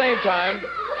at the same time,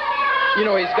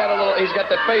 he's got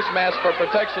that face mask for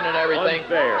protection and everything.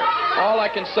 Unfair. All I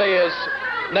can say is,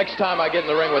 next time I get in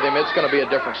the ring with him, it's going to be a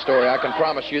different story. I can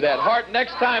promise you that. Hart,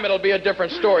 next time it'll be a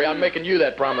different story. I'm making you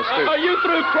that promise, too. Are you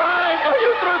through crying? Are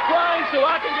you through crying so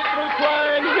I can get through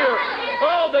crying here?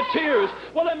 Oh, the tears.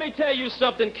 Well, let me tell you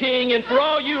something, King, and for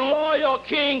all you loyal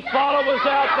King followers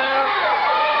out there,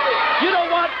 you know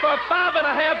what? For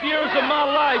 5.5 years of my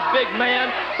life, big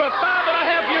man, for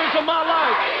 5.5 years of my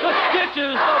life, the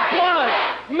stitches, the blood,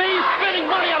 me spending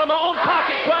money out of my own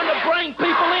pocket trying to bring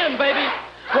people in, baby.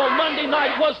 Well, Monday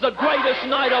night was the greatest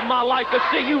night of my life, to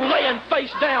see you laying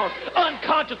face down,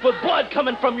 unconscious with blood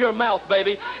coming from your mouth,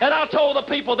 baby. And I told the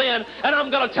people then, and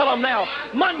I'm going to tell them now,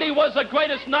 Monday was the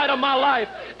greatest night of my life,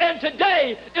 and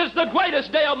today is the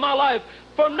greatest day of my life.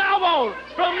 From now on,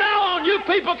 you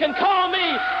people can call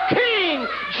me King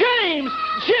James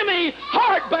Jimmy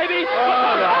Hart, baby.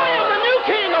 Because I am the new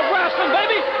king of wrestling,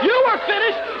 baby. You are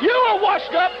finished. You are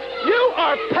washed up. You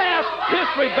are past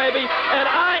history, baby. And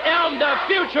I am the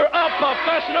future of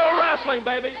professional wrestling,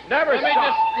 baby. Let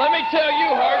me tell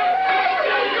you, Hart.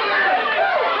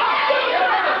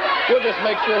 We'll just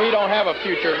make sure he don't have a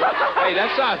future. Hey,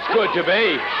 that sounds good to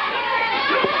me.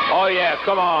 Oh, yeah,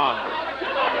 come on.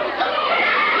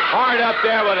 Hard up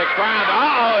there with a crown.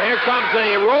 Uh-oh, here comes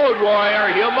the Road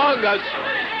Warrior, Humongous.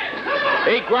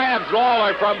 He grabs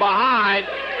Lawler from behind,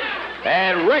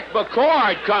 and Rick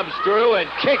McCord comes through and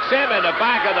kicks him in the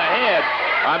back of the head.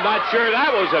 I'm not sure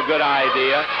that was a good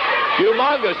idea.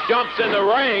 Humongous jumps in the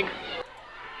ring.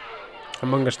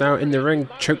 Humongous now in the ring,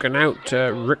 choking out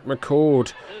Rick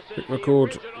McCord. Rick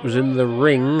McCord was in the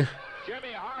ring.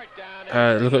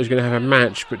 Looked like he was going to have a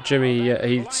match, but Jimmy,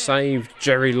 he saved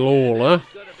Jerry Lawler.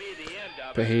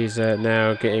 But he's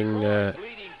now getting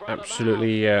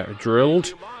absolutely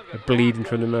drilled, bleeding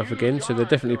from the mouth again. So they're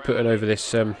definitely putting over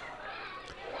this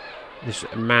this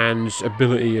man's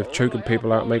ability of choking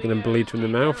people out, making them bleed from the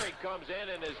mouth.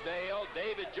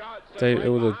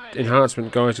 All the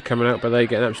enhancement guys are coming out, but they're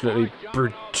getting absolutely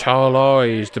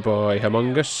brutalised by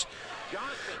Humongous.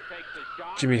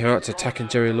 Jimmy Hart's attacking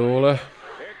Jerry Lawler.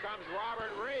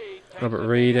 Robert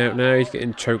Reed out now, he's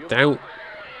getting choked out.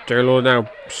 Jerry Lawler now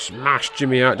smashed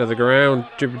Jimmy out to the ground.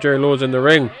 Jerry Lawler's in the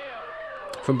ring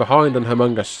from behind on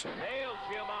Humongous.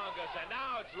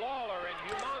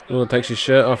 Lawler takes his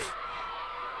shirt off.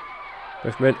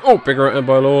 Both men. Oh, big right hand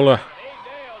by Lawler.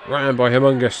 Right hand by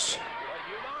Humongous.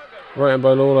 Right hand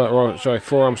by Lawler. Oh, sorry,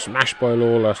 forearm smash by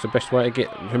Lawler. That's the best way to get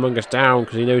Humongous down,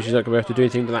 because he knows he's not going to be able to do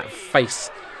anything to that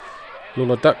face.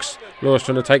 Lawler ducks. Lawler's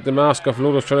trying to take the mask off.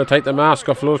 Lawler's trying to take the mask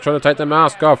off. Lawler's trying to take the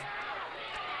mask off.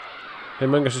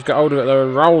 Humongous has got hold of it though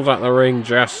and rolls out the ring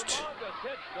just.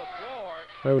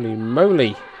 Holy moly.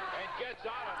 He's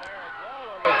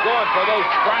going for those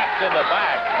straps in the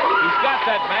back. He's got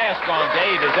that mask on,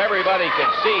 Dave, as everybody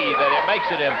can see, that it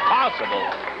makes it impossible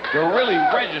to really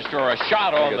register a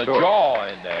shot on the jaw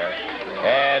in there.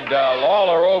 And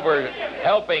Lawler over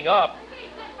helping up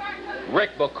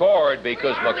Rick McCord,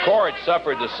 because McCord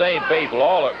suffered the same fate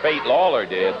Lawler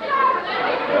did.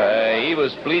 He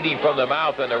was bleeding from the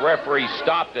mouth, and the referee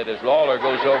stopped it as Lawler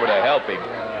goes over to help him.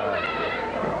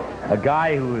 A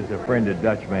guy who is a friend of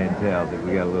Dutch Mantel, that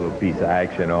we got a little piece of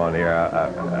action on here.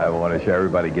 I want to show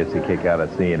everybody gets a kick out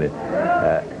of seeing it.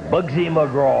 Bugsy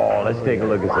McGraw. Let's take a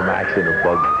look at some action of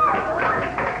Bugsy.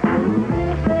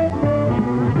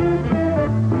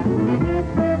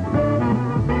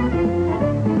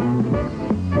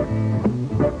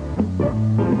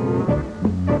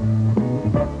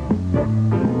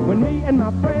 When me and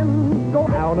my friends go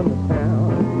out in the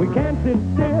town, we can't sit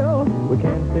still, we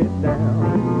can't sit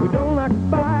down. We don't like to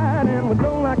fight and we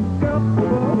don't like to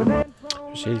scuffle.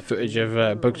 See footage of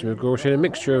Bugsy McGraw. Seeing a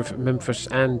mixture of Memphis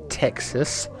and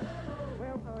Texas.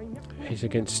 He's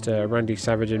against Randy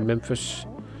Savage in Memphis,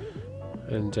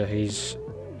 and he's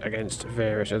against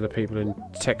various other people in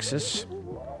Texas.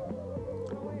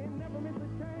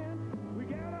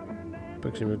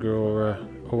 Bugsy McGraw,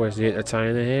 always the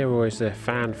entertainer here, always the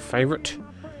fan favourite.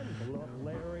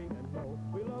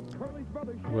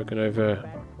 Working over,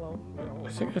 I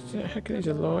think he's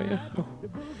a lawyer. Oh,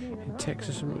 in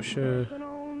Texas, I'm not sure.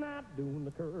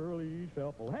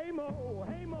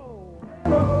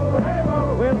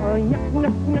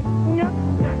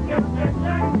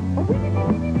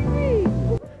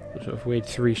 Sort of weird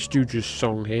Three Stooges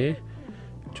song here.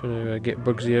 Trying to get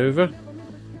Bugsy over.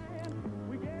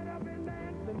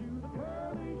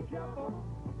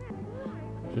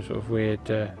 Some sort of weird,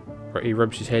 he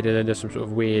rubs his head and then does some sort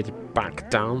of weird back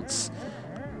dance.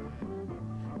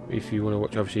 If you want to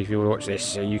watch, obviously, if you want to watch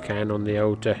this, you can on the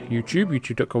old YouTube,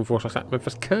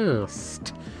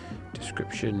 youtube.com/MemphisCast.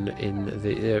 Description in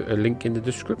the a link in the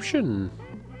description.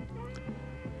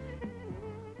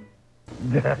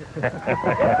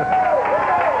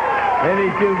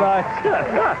 Any too much?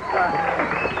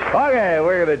 Okay,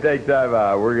 we're going to take time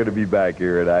out. We're going to be back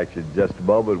here in action in just a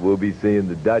moment. We'll be seeing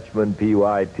the Dutchman,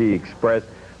 PYT Express,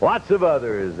 lots of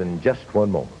others in just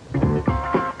one moment.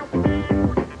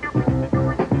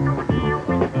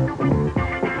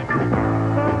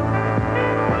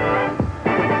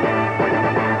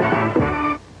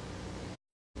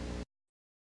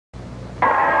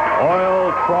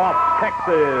 Oil Trough,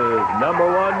 Texas,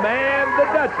 #1 man, the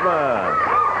Dutchman.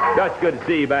 Dutch, good to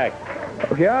see you back.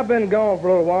 Okay, I've been gone for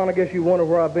a little while, and I guess you wonder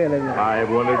where I've been, isn't you? I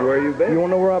wondered where you've been. You want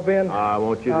to know where I've been? I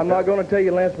want you to I'm not going to tell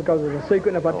you, Lance, because it's a secret,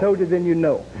 and if I told you, then you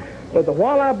know. But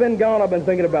while I've been gone, I've been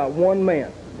thinking about one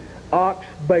man, Ox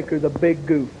Baker, the big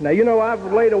goof. Now, you know,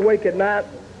 I've laid awake at night,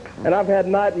 and I've had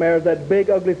nightmares, that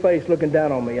big, ugly face looking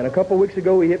down on me. And a couple of weeks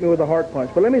ago, he hit me with a heart punch.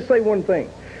 But let me say one thing.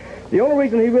 The only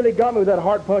reason he really got me with that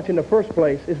heart punch in the first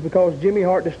place is because Jimmy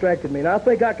Hart distracted me. And I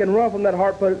think I can run from that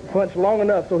heart punch long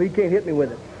enough so he can't hit me with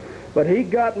it. But he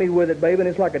got me with it, baby, and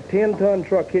it's like a 10-ton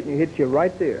truck hitting you, hits you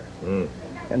right there.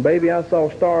 And, baby, I saw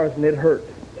stars, and it hurt.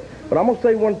 But I'm going to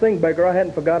say one thing, Baker, I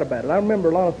hadn't forgot about it. I remember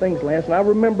a lot of things, Lance, and I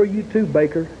remember you too,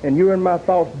 Baker, and you're in my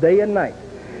thoughts day and night.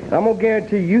 And I'm going to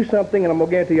guarantee you something, and I'm going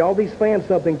to guarantee all these fans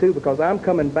something too, because I'm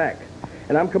coming back.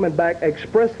 And I'm coming back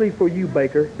expressly for you,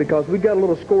 Baker, because we got a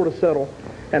little score to settle.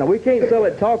 And we can't sell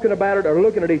it talking about it or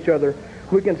looking at each other.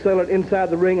 We can sell it inside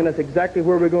the ring, and that's exactly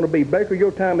where we're going to be. Baker,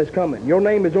 your time is coming. Your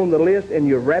name is on the list, and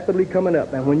you're rapidly coming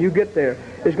up. And when you get there,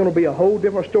 it's going to be a whole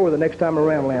different story the next time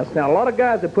around, Lance. Now, a lot of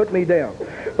guys have put me down.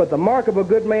 But the mark of a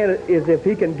good man is if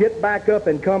he can get back up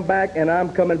and come back, and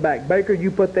I'm coming back. Baker,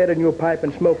 you put that in your pipe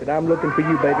and smoke it. I'm looking for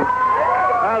you, baby.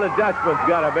 Well, the Dutchman's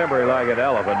got a memory like an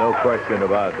elephant, no question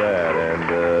about that,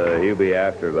 and he'll be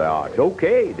after the Ox.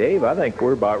 Okay, Dave, I think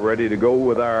we're about ready to go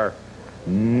with our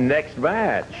next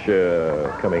match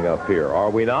coming up here, are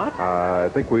we not? I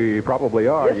think we probably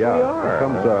are, Yes, yeah. we are. Here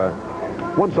comes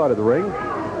one side of the ring.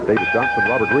 David Johnson,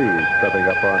 Robert Reeves stepping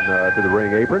up on to the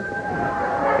ring apron.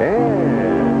 And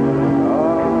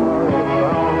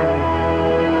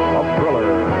a thriller.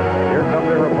 Here come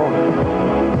their opponents.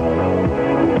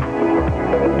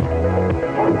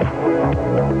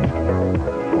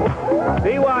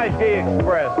 BYT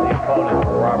Express, the opponent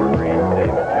for Robert Reeves,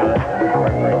 David Johnson,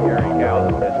 referee Jerry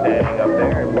Galvin is standing up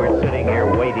there, and we're sitting here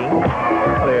waiting.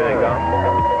 Oh, there they come.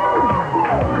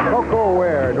 Coco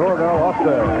Ware, Norvell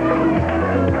Austin.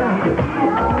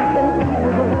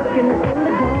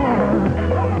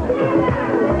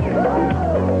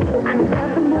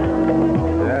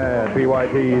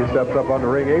 PYT steps up on the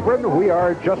ring apron. We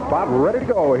are just about ready to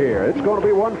go here. It's going to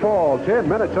be one fall,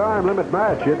 10-minute time limit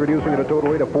match. Introducing at a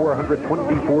total weight of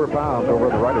 424 pounds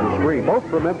over on the right of the screen. Both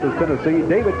from Memphis, Tennessee,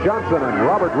 David Johnson and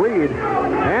Robert Reed.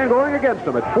 And going against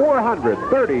them at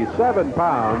 437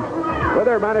 pounds with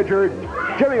their manager,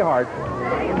 Jimmy Hart.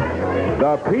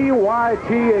 The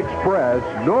PYT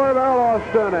Express, Norvell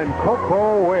Austin and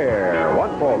Coco Ware.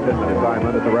 One fall, 10-minute time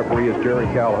limit. The referee is Jerry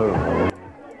Calhoun.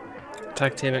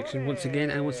 Tag team action once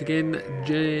again,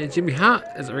 Jimmy Hart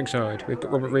is at ringside. We've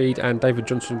got Robert Reed and David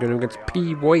Johnson going against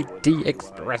PYT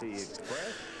Express.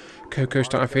 Coco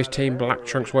starting for his team, black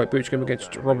trunks, white boots, going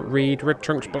against Robert Reed, red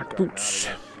trunks, black boots.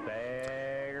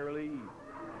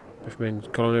 Both men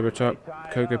collar over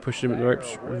top. Coco pushes him at the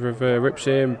ropes, rips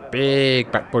him,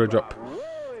 big back body drop.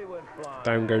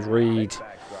 Down goes Reed.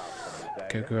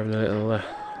 Coco having a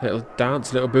little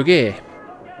dance, little boogie.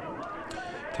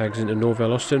 Tags into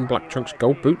Norvell Austin, black trunks,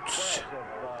 gold boots.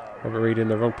 Robert Reed in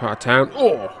the wrong part of town.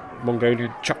 Oh! One going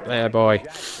to chop there by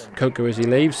Coco as he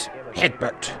leaves.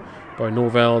 Headbutt by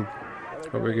Norvell.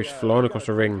 Robert goes flying across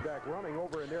the ring.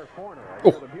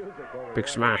 Oh! Big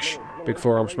smash. Big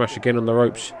forearm smash again on the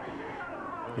ropes.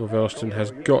 Norvell Austin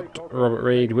has got Robert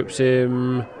Reed, whips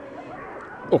him.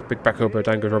 Oh, big back elbow,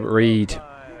 down goes Robert Reed.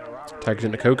 Tags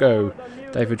into Coco.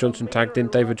 David Johnson tagged in.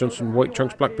 David Johnson, white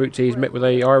trunks, black boots. He's met with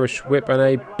a Irish whip and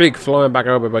a big flying back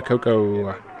elbow by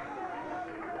Coco.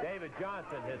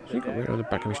 He got right on the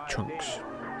back of his trunks.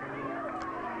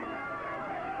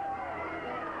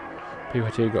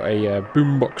 PYT got a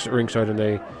boombox at ringside and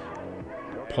they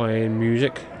playing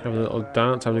music, having a little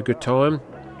dance, having a good time.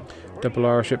 Double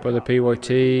Irish whip by the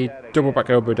PYT. Double back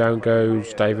elbow, down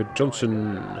goes David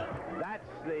Johnson.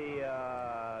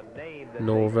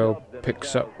 Norvell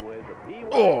picks up.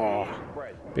 Oh!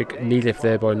 Big knee lift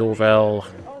there by Norvell.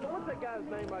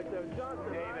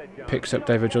 Picks up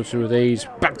David Johnson with ease.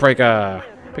 Backbreaker!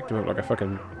 Picked him up like a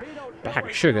fucking bag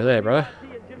of sugar there, brother.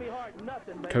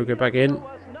 Coco back in.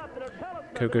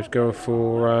 Coco's going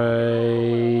for a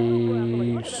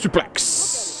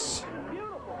suplex.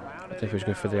 I think he was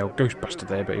going for the old Ghostbuster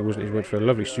there, but he wasn't. He went for a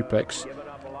lovely suplex.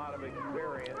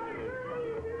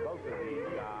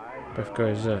 Both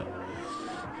guys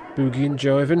boogie and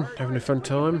jiving, having a fun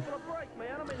time.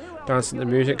 Dancing to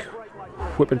the music,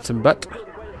 whipping some butt.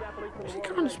 Has he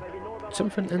got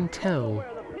something and tell?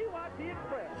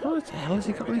 What the hell has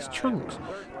he got on his trunks?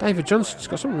 David Johnson's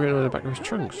got something written on the back of his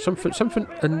trunks. Something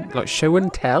and like show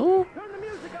and tell?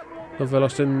 Norvell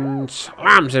Austin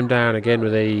slams him down again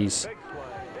with ease.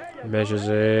 Measures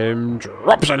him,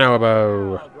 drops an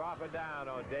elbow.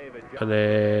 And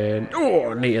then,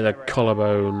 oh, knee to the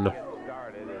collarbone.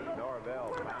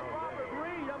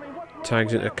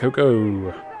 Tags into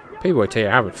Coco. PYT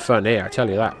are having fun here, I tell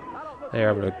you that. They're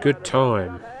having a good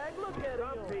time.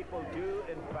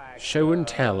 Show and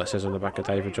tell, it says on the back of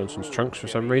David Johnson's trunks for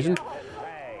some reason.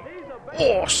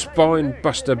 Oh, spine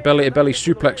buster, belly to belly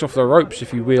suplex off the ropes,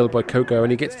 if you will, by Coco,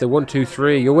 and he gets the 1, 2,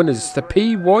 3. Your winners, the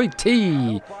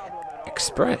PYT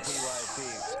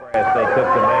Express. They took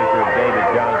the measure of David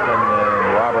Johnson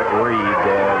and Robert Reed.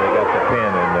 They got the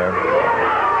pin in there.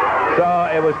 So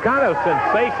it was kind of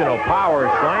sensational power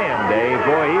slam, Dave.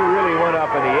 Boy, he really went up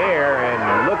in the air,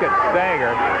 and look at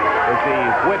Stagger as he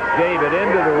whips David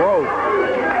into the rope.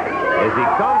 As he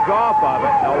comes off of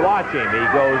it, now watch him. He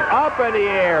goes up in the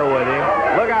air with him.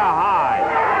 Look how high.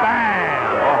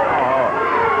 Bam!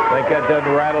 Oh, think that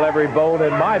doesn't rattle every bone in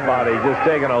my body just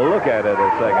taking a look at it a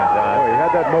second time. Oh, he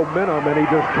had that momentum, and he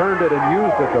just turned it and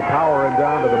used it to power him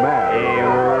down to the mat. He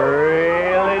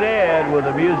really did. With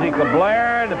the music of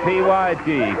Blair, the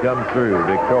PYT comes through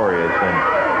victorious in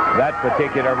that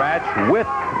particular match with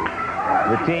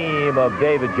the team of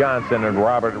David Johnson and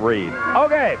Robert Reed.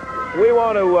 Okay. We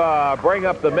want to bring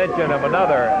up the mention of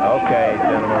another. Okay,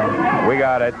 gentlemen, we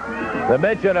got it. The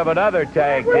mention of another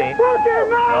tag team.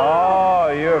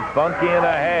 Oh, you're funky and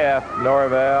a half,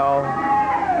 Norvell.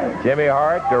 Jimmy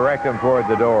Hart, direct him toward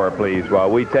the door, please,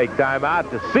 while we take time out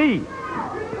to see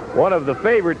one of the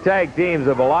favorite tag teams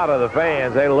of a lot of the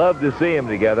fans. They love to see them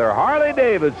together. Harley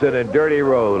Davidson and Dirty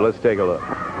Road. Let's take a look.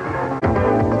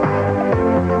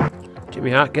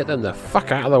 Jimmy Hart, get them the fuck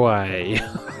out of the way.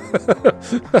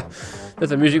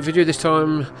 There's a music video this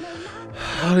time.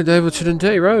 Harley Davidson and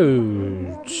Dirty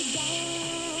Road.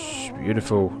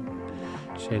 Beautiful.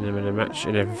 Seeing them in a match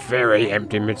in a very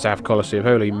empty Mid-South Coliseum.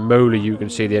 Holy moly, you can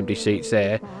see the empty seats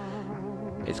there.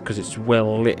 It's because it's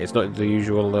well lit. It's not the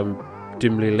usual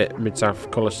dimly lit Mid-South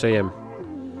Coliseum.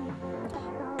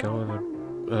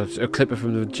 A clip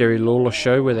from the Jerry Lawler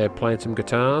show where they're playing some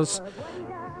guitars.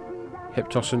 Hip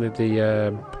tossing with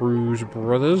the Bruise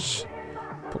Brothers.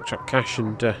 Porkchop Cash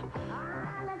and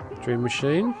Dream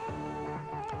Machine.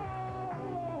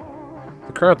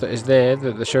 The crowd that is there,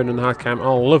 that they're showing on the hard cam,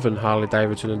 are loving Harley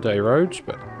Davidson and Dirty Roads,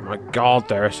 but my God,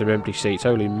 there are some empty seats.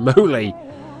 Holy moly!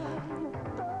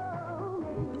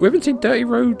 We haven't seen Dirty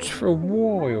Roads for a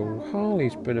while.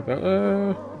 Harley's been about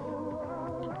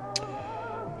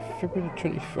February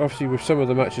 20th. Obviously, with some of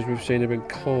the matches we've seen have been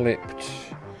clipped,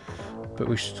 but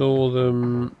we saw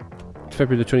them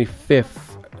February the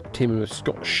 25th, teaming with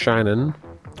Scott Shannon.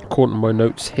 According to my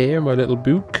notes here, my little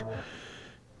book.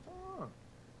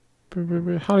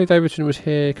 Harley Davidson was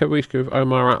here a couple of weeks ago with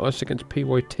Omar Atlas against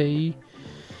PYT.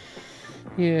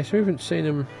 Yeah, so we haven't seen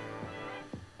him.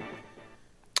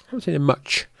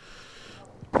 Much.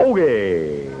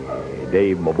 Okay,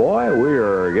 Dave, my boy, we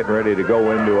are getting ready to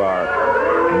go into our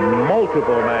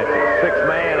multiple matches,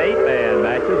 6-man, 8-man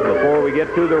matches before we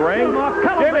get to the ring.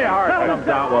 Jimmy Hart comes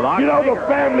out with You know, the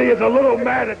family is a little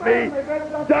mad at me.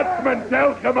 Dutch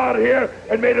Mantell come out here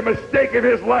and made a mistake of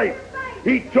his life.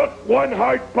 He took one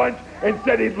hard punch and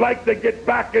said he'd like to get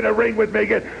back in the ring with me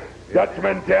again. Dutch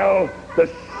Mantell, the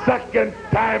second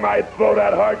time I throw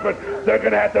that hard punch, they're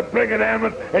going to have to bring an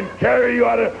ambulance and carry you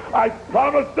out of... I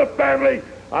promise the family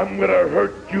I'm going to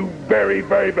hurt you very,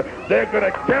 very bad. They're going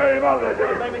to carry him out.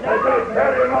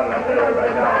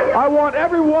 I want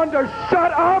everyone to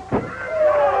shut up.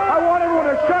 I want everyone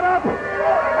to shut up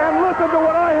and listen to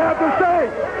what I have to say.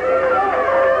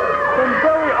 Some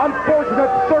very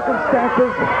unfortunate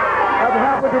circumstances have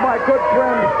happened to my good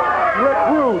friend, Rick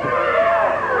Rude.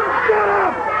 Shut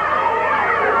up!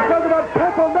 Because of that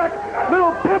pimple-neck,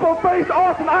 little pimple-faced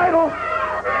Austin Idol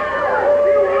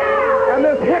and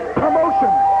this hick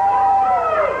promotion.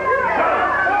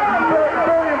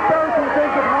 Very embarrassing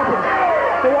things have happened.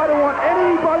 So I don't want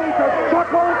anybody to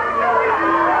chuckle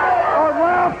or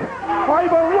laugh or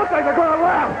even look like they're going to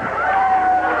laugh.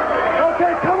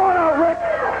 Okay, come on out, Rick.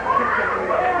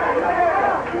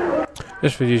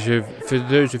 Just for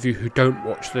those of you who don't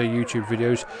watch the YouTube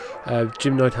videos,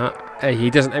 Jim Neidhart, he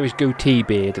doesn't have his goatee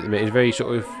beard at the minute. He's very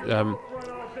sort of,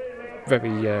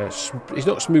 he's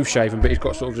not smooth shaven, but he's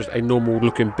got sort of just a normal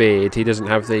looking beard. He doesn't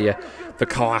have the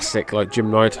classic like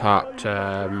Jim Neidhart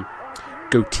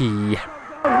goatee.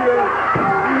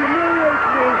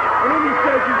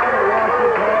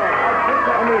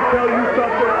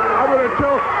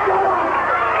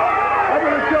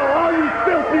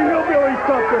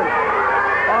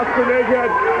 Austin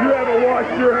Egghead, you haven't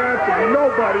washed your hands with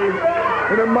nobody,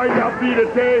 and it might not be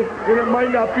today, and it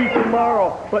might not be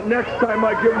tomorrow, but next time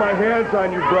I get my hands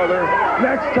on you, brother,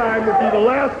 next time will be the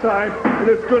last time, and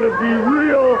it's going to be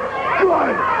real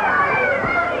good.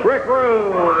 Rick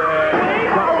Rude.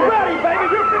 I'm ready,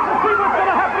 baby. You're fixing to see what's going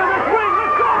to happen in this ring.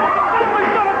 Let's go. What are we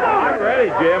going to do? I'm ready,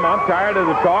 Jim. I'm tired of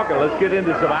the talking. Let's get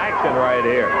into some action right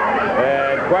here.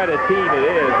 And quite a team it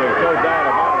is. There's no doubt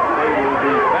about it. They will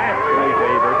be vastly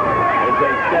favored as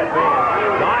they step in.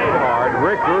 Neidhart,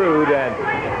 Rick Rude,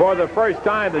 and for the first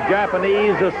time, the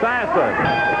Japanese assassin.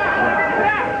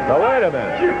 Now, wait a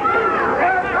minute.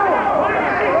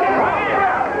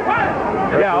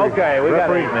 Yeah, okay, we got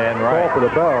 8 men, right? Call for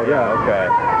the bell, yeah. Okay.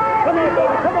 Come on,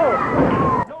 baby, come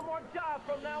on. No more jobs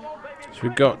from now on, baby. So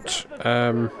we've got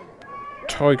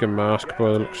Tiger Mask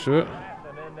by the looks of it.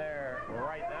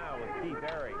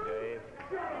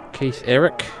 Keith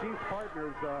Eric.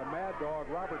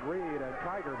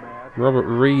 Robert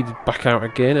Reed back out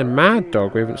again, and Mad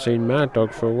Dog. We haven't seen Mad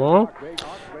Dog for a while.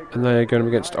 And they're going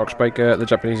against Ox Baker, the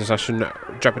Japanese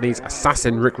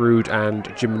assassin Rick Rude,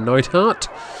 and Jim Neidhart.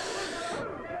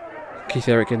 Keith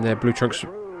Eric in their blue trunks,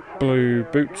 blue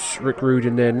boots. Rick Rude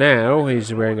in there now.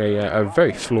 He's wearing a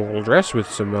very floral dress with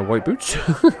some white boots,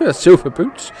 silver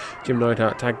boots. Jim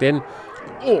Neidhart tagged in.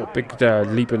 Oh, big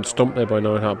leap and stomp there by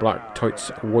Neidhart. Black tights,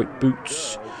 white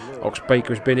boots. Ox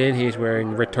Baker's been in. He's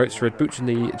wearing red tights, red boots, and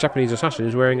the Japanese assassin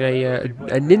is wearing a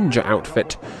ninja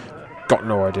outfit. Got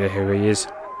no idea who he is.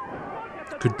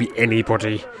 Could be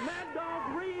anybody.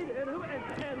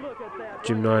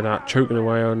 Jim Neidhart choking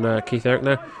away on Keith Eric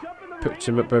now. Puts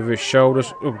him up over his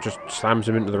shoulders. Oh, just slams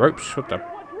him into the ropes. What the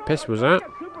piss was that?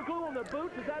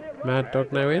 Mad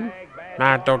Dog now in.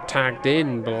 Mad Dog tagged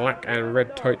in. Black and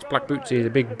red tights, black boots. He's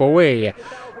a big boy.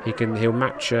 He'll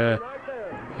match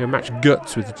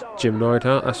guts with Jim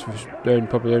Neidhart. That's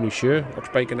probably only sure. Ox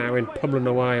Baker now in, pummeling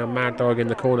away on Mad Dog in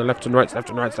the corner. Left and rights, left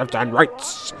and rights, left and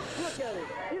rights.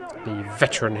 The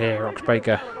veteran here, Ox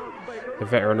Baker. The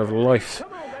veteran of life.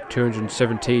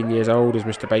 217 years old is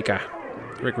Mr. Baker.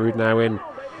 Rick Rude now in.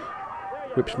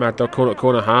 Whips Mad Dog corner to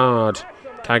corner hard.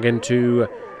 Tag into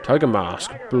Tiger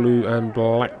Mask, blue and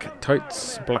black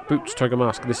tights, black boots, Tiger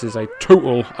Mask. This is a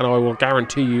total, and I will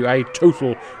guarantee you, a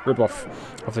total rip-off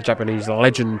of the Japanese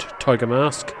legend Tiger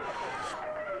Mask.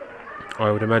 I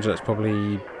would imagine that's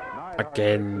probably,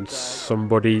 again,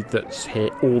 somebody that's here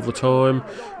all the time.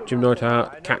 Jim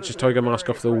Neidhart catches Tiger Mask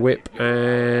off the whip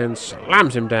and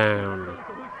slams him down.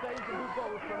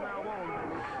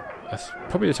 That's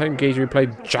probably the same geezer who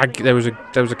played There was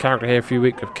a character here a few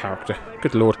weeks.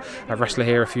 Good lord, a wrestler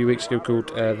here a few weeks ago called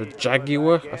the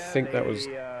Jaguar. I think that was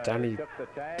Danny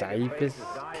Davis,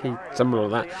 something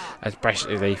like that. That's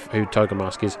basically who Tiger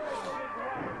Mask is.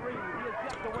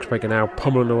 Oxbaker now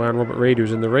pummeling around Robert Reed,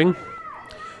 who's in the ring,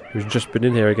 who's just been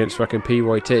in here against fucking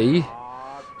PYT.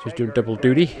 So he's doing double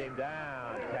duty.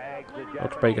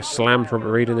 Oxbaker slams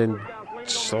Robert Reed and then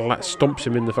stomps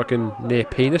him in the fucking near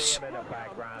penis.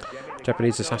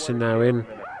 Japanese Assassin now in,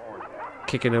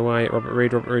 kicking away at Robert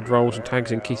Reed. Robert Reed rolls and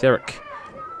tags in Keith Eric.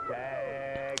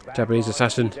 Japanese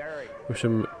Assassin with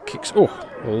some kicks. Oh,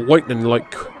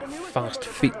 lightning-like fast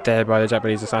feet there by the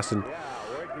Japanese Assassin.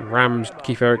 Rams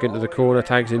Keith Eric into the corner,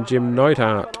 tags in Jim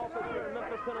Neidhart.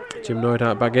 Jim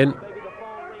Neidhart back in.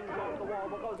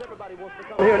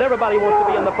 Here, and everybody wants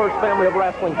to be in the first family of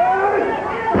wrestling.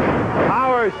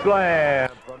 Power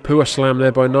slam. Poor slam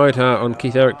there by Neidhart on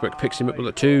Keith Eric, but picks him up with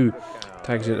a 2.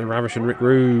 Tags into Ravishing Rick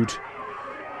Rude.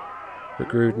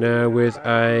 Rick Rude now with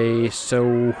a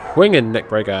swinging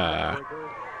neckbreaker.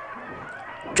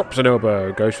 Drops an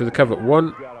elbow, goes for the cover.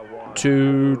 1,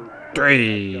 2,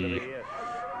 3.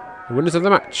 The winners of the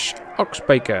match: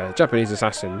 Oxbaker, Japanese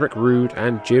Assassin, Rick Rude,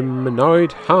 and Jim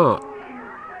Neidhart.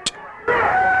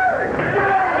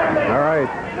 All right.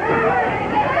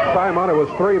 Time on it was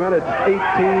 3 minutes, 18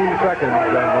 seconds.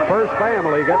 And the first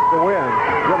family gets the win.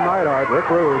 Jim Neidhart, Rick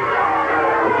Rude.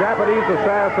 The Japanese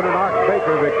Assassin and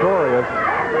Oxbaker victorious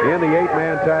in the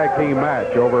 8-man tag team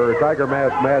match over Tiger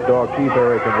Mask, Mad Dog, Keith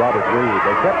Eric, and Robert Reed.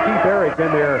 They kept Keith Eric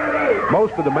in there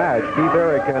most of the match. Keith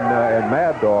Eric and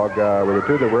Mad Dog were the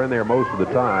two that were in there most of the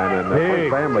time. And the Big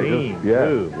family team, just,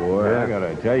 too, boy. Yeah. I got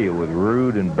to tell you, with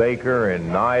Rude and Baker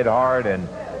and Neidhart and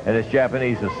this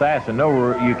Japanese Assassin,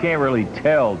 you can't really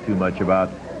tell too much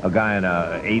about a guy in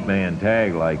a 8-man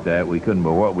tag like that. We couldn't,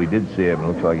 but what we did see him, it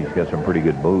looks like he's got some pretty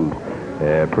good moves.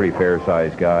 Pretty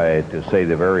fair-sized guy, to say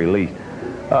the very least.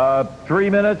 3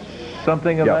 minutes,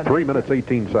 something of that? 3 minutes,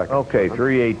 18 seconds. Okay,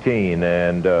 3:18,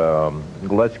 and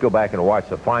let's go back and watch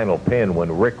the final pin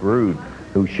when Rick Rude,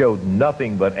 who showed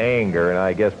nothing but anger, and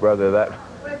I guess, brother, that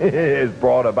is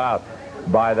brought about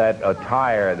by that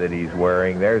attire that he's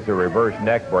wearing. There's the reverse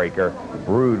neck breaker.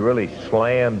 Rude really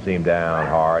slams him down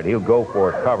hard. He'll go for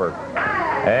a cover,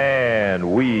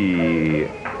 and we'll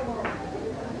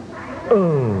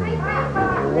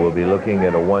be looking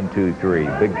at a 1, 2, 3.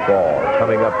 Big fall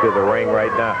coming up to the ring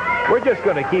right now. We're just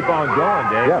going to keep on going,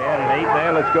 Dave. Yep. We had an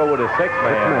 8-man. Let's go with a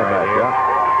 6-man right here.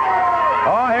 Yeah.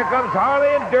 Oh, here comes Harley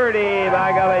and Dirty.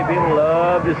 By golly, people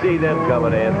love to see them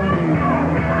coming in.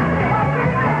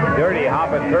 Dirty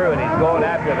hopping through, and he's going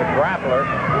after the grappler.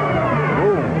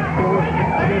 Ooh.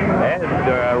 And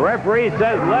the referee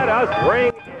says, let us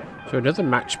ring. So another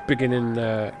match beginning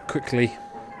quickly.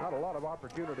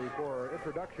 Opportunity for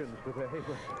introductions today.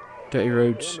 Dirty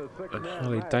Rhodes and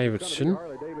Harley Davidson.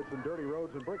 Oh,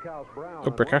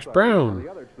 Brickhouse Brown. The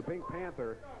others, the Pink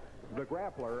Panther, the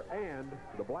Grappler, and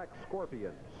the Black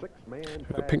Scorpion. 6-man.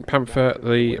 We've got Pink Panther,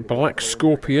 the Black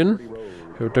Scorpion,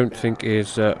 who I don't think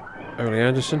is Ole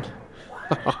Anderson.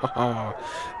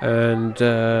 And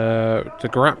the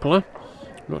Grappler.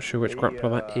 I'm not sure which Grappler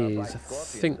that is. I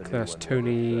think that's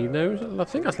Tony. No, I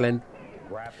think that's Len.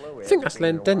 I think that's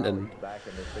Len Denton.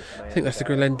 I think that's the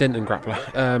Len Denton Grappler.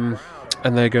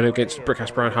 And they're going against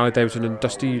Brickhouse Brown, Harley Davidson, and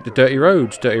the Dirty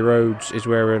Rhodes. Dirty Rhodes is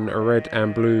wearing a red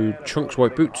and blue trunks,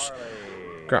 white boots.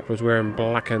 Grappler's wearing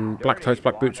black tights,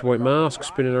 black boots, white mask,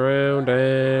 spinning around,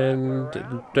 and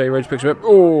Dirty Rhodes picks him up.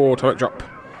 Oh, atomic drop.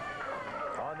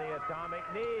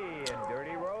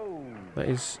 That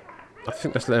is, I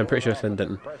think that's, I'm pretty sure that's Len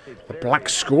Denton. The Black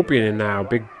Scorpion in now,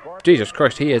 big. Jesus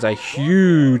Christ, he is a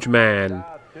huge man.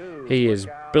 He is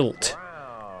built.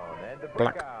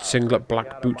 Black singlet,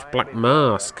 black boots, black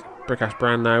mask. Brickhouse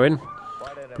Brown now in.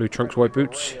 Blue trunks, white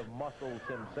boots.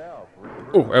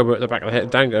 Oh, elbow at the back of the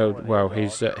head. Dango, well,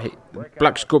 he's...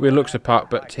 Black Scorpion looks the part,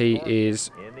 but he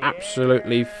is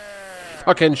absolutely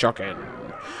fucking shocking.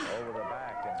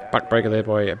 Backbreaker there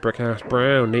by Brickhouse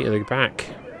Brown, neatly back.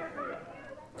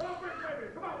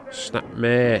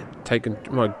 Snapmare taken.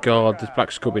 Oh my God, this Black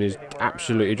Scorpion is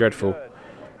absolutely dreadful.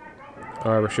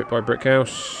 Irish whip by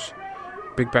Brickhouse.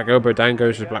 Big back elbow. Down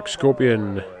goes the Black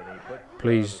Scorpion.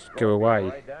 Please go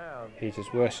away. He's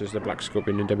as worse as the Black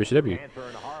Scorpion in WCW.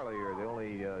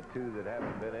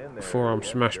 Forearm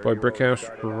smashed by Brickhouse.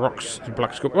 Rocks the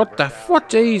Black Scorpion. What?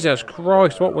 Jesus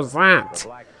Christ, what was that?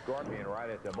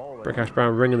 Brickhouse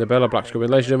Brown ringing the bell of Black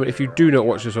Scorpion. Ladies and gentlemen, if you do not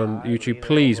watch this on YouTube,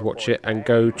 please watch it and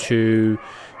go to...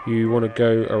 You want to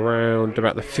go around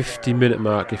about the 50-minute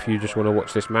mark if you just want to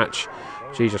watch this match.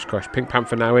 Jesus Christ. Pink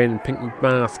Panther now in. Pink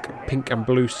mask, pink and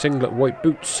blue singlet, white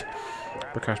boots.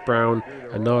 Brickhouse Brown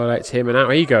annihilates him and out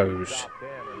he goes.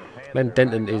 Len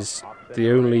Denton is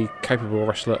the only capable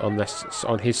wrestler on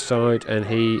his side, and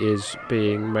he is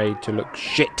being made to look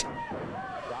shit.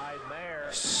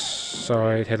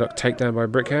 Side headlock takedown by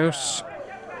Brickhouse.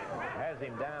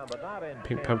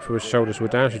 Pink Panther's shoulders were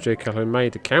down, so Jay Calhoun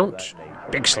made the count.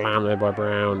 Big slam there by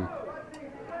Brown.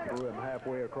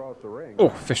 Oh,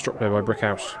 fist drop there by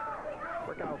Brickhouse.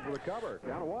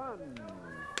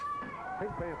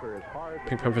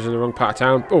 Pink Panther's in the wrong part of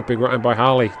town. Oh, big right hand by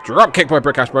Harley. Drop kick by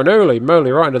Brickhouse Brown.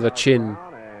 Moly right under the chin.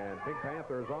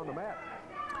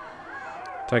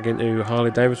 Tag into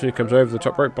Harley Davidson, who comes over the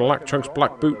top rope. Black trunks,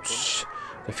 black boots.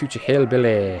 The future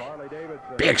hillbilly.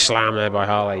 Big slam there by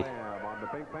Harley.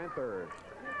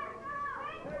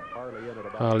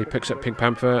 Harley picks up Pink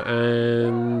Panther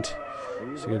and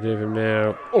what's he going to do with him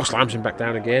now? Oh, slams him back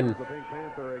down again.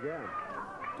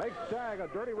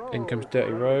 In comes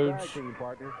Dirty Rhodes.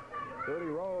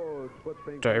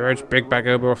 Dirty Rhodes, big back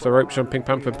elbow off the ropes on Pink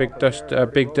Panther.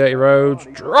 Big Dirty Rhodes.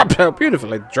 Dropped out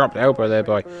beautifully. Dropped elbow there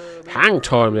by hang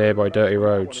time there by Dirty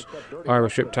Rhodes.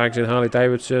 Irish Whip tags in Harley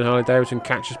Davidson. Harley Davidson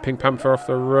catches Pink Panther off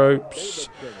the ropes.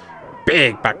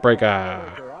 Big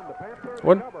backbreaker.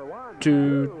 1,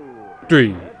 2,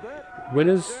 3.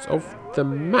 Winners of the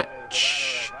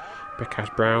match.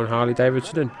 Brickhouse Brown, Harley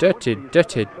Davidson, and Dirty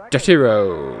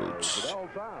Rhodes.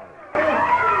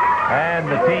 And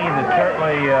the team that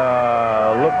certainly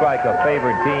looked like a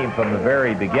favored team from the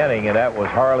very beginning, and that was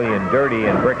Harley and Dirty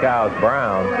and Brickhouse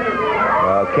Brown,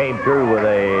 came through with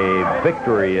a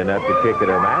victory in that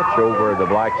particular match over the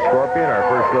Black Scorpion. Our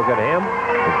first look at him,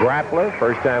 the grappler,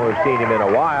 first time we've seen him in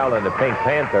a while, and the Pink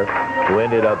Panther, who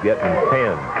ended up getting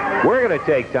pinned. We're going to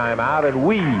take time out, and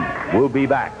we will be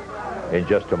back in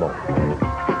just a moment.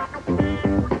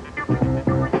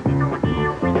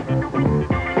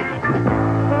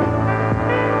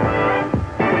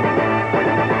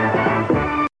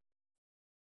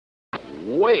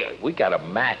 We got a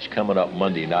match coming up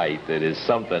Monday night that is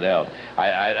something else.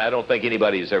 I don't think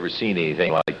anybody's ever seen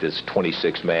anything like this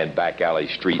 26-man back alley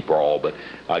street brawl, but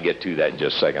I'll get to that in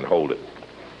just a second. Hold it.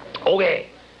 Okay.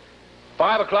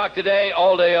 5 o'clock today,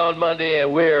 all day on Monday,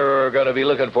 and we're going to be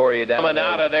looking for you down coming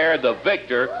out of there, the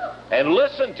victor. And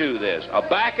listen to this, a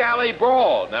back alley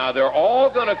brawl. Now, they're all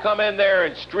going to come in there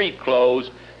in street clothes.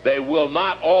 They will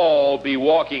not all be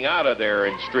walking out of there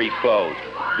in street clothes.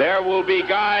 There will be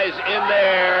guys in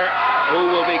there who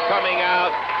will be coming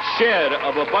out shed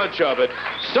of a bunch of it.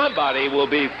 Somebody will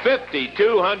be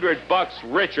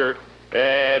 $5,200 richer,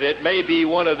 and it may be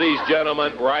one of these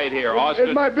gentlemen right here. Austin?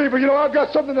 It might be, but you know, I've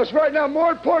got something that's right now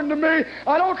more important to me.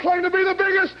 I don't claim to be the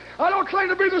biggest. I don't claim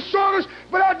to be the strongest,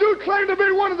 but I do claim to be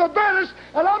one of the baddest,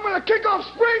 and I'm going to kick off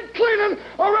spring cleaning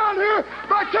around here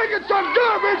by taking some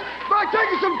garbage, by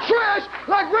taking some trash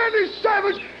like Randy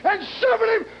Savage and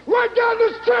shoving him right down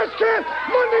this trash can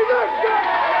Monday night.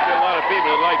 A lot of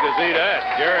people would like to see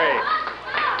that, Jerry.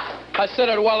 I said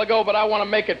it a while ago, but I want to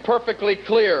make it perfectly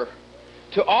clear.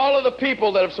 To all of the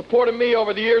people that have supported me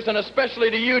over the years, and especially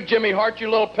to you, Jimmy Hart,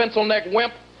 you little pencil-neck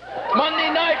wimp,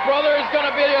 Monday night, brother, is going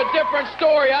to be a different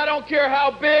story. I don't care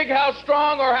how big, how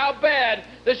strong, or how bad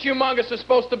this humongous is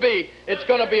supposed to be. It's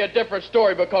going to be a different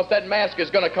story because that mask is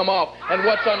going to come off. And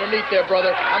what's underneath there,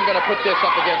 brother, I'm going to put this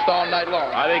up against all night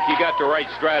long. I think you got the right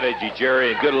strategy,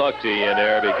 Jerry, and good luck to you in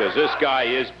there because this guy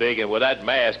is big, and with that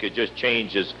mask, it just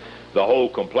changes the whole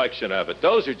complexion of it.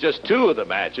 Those are just two of the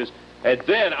matches. And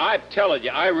then, I'm telling you,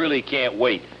 I really can't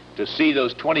wait to see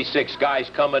those 26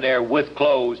 guys come in there with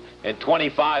clothes and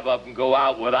 25 of them go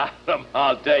out without them,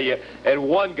 I'll tell you. And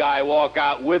one guy walk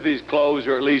out with his clothes,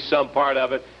 or at least some part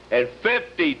of it, and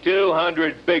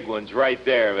 5,200 big ones right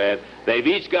there, man. They've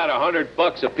each got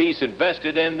 $100 a piece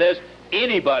invested in this.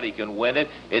 Anybody can win it.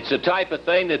 It's the type of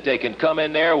thing that they can come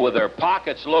in there with their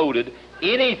pockets loaded.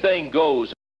 Anything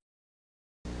goes.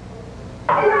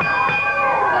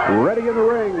 Ready in the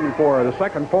ring for the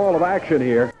second fall of action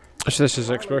here. So this is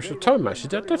an exploration of time match. I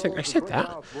don't think they said that.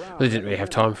 Well, they didn't really have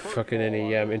time for fucking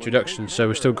any introductions, so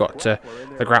we've still got the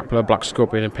Grappler, Black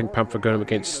Scorpion, and Pink Panther going up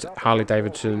against Harley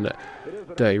Davidson,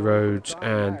 Dirty Rhodes,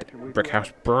 and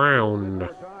Brickhouse Brown.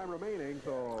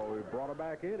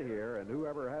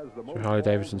 So Harley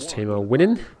Davidson's team are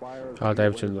winning. Harley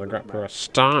Davidson and the grappler are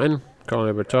starting. Colin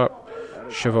over top.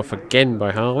 Shove off again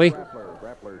by Harley.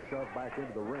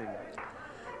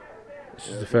 This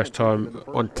is the first time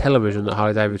on television that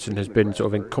Harley Davidson has been sort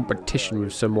of in competition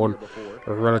with someone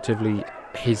relatively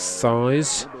his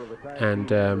size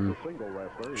and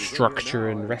structure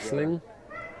in wrestling.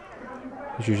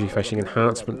 He's usually facing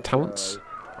enhancement talents.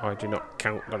 I do not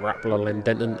count the grappler Len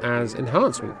Denton as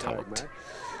enhancement talent.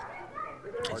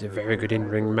 He's a very good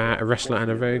in-ring wrestler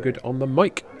and a very good on the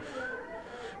mic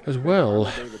as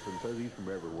well.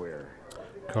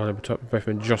 Going over top, both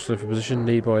men jostling for position,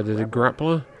 knee by the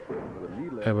grappler.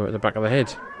 Elbow at the back of the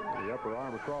head.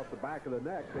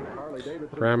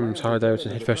 Rams Harley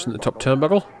Davidson head first in the top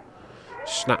turnbuckle.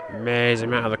 Snap mares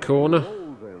him out of the corner.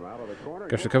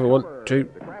 Goes to cover, 1, 2.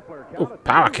 Oh,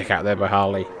 power kick out there by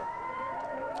Harley.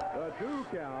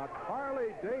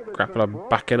 Grappler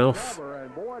backing off.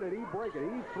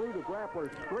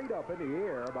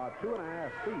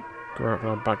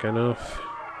 Grappler backing off.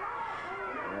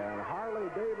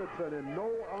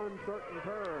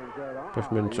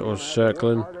 Both men sort of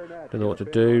circling, don't know what to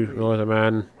do. Neither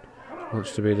man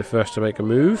wants to be the first to make a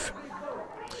move.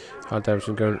 Harley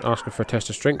Davidson going asking for a test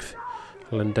of strength.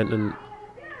 Len Denton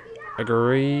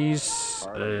agrees,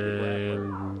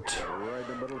 and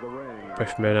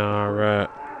both men are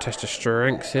test of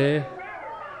strength here.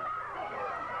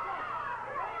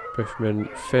 Both men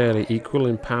fairly equal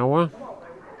in power.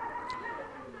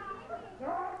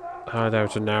 Harley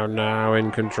Davidson now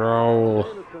in control.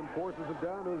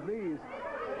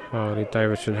 Harley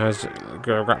Davidson has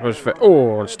grappler's foot.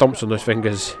 Oh, and stomps on those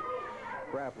fingers.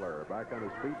 Grappler back on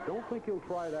his feet. Don't think he'll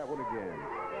try that one again.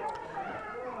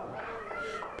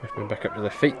 Both men back up to their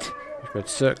feet. Both men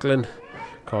circling.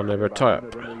 Corner over tie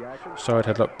up. Side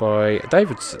headlock by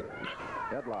Davidson.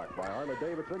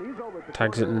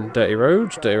 Tags it in Dirty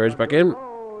Rhodes. Dirty Rhodes back in.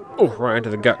 Oh, right into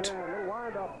the gut.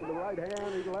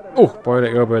 Oh,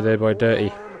 bionic elbow there by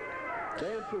Dirty.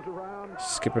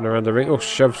 Skipping around the ring. Oh,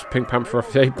 shoves Pink Panther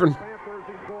off the apron.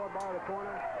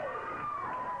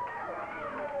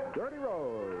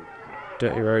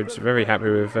 Dirty Rhodes very happy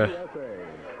with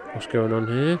what's going on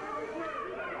here.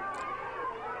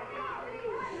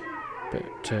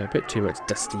 Bit too much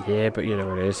dusty here, but you know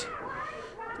what it is.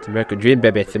 It's the American Dream,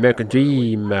 baby. It's the American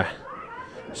Dream.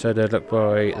 So they look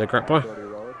by the grappler.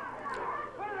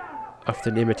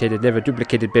 Often imitated, never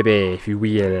duplicated, baby, if you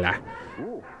will.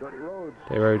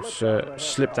 Dirty Rhodes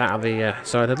slipped out of the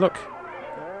side headlock.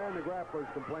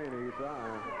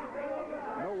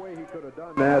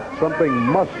 That something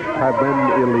must have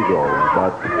been illegal,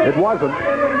 but it wasn't.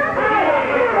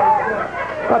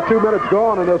 About 2 minutes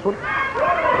gone in this one.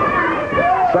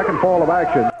 Second fall of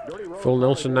action. Full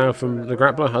Nelson now from the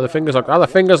grappler. Are the fingers locked? Are the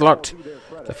fingers locked?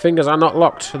 The fingers are not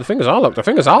locked. The fingers are locked. The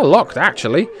fingers are locked,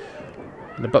 actually.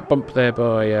 And the butt bump there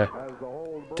by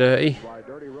Dirty.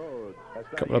 A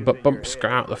couple of butt bumps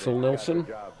got out the Full Nelson.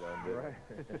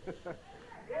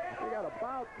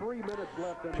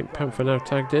 Pink Panther now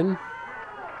tagged in.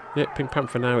 Yep, Pink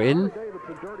Panther now in.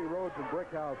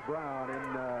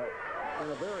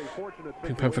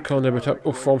 Pink Panther calling over top.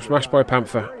 Oh, form smash by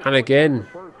Panther. And again.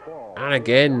 And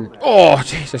again. Oh,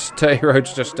 Jesus. Dirty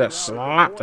Rhodes just slapped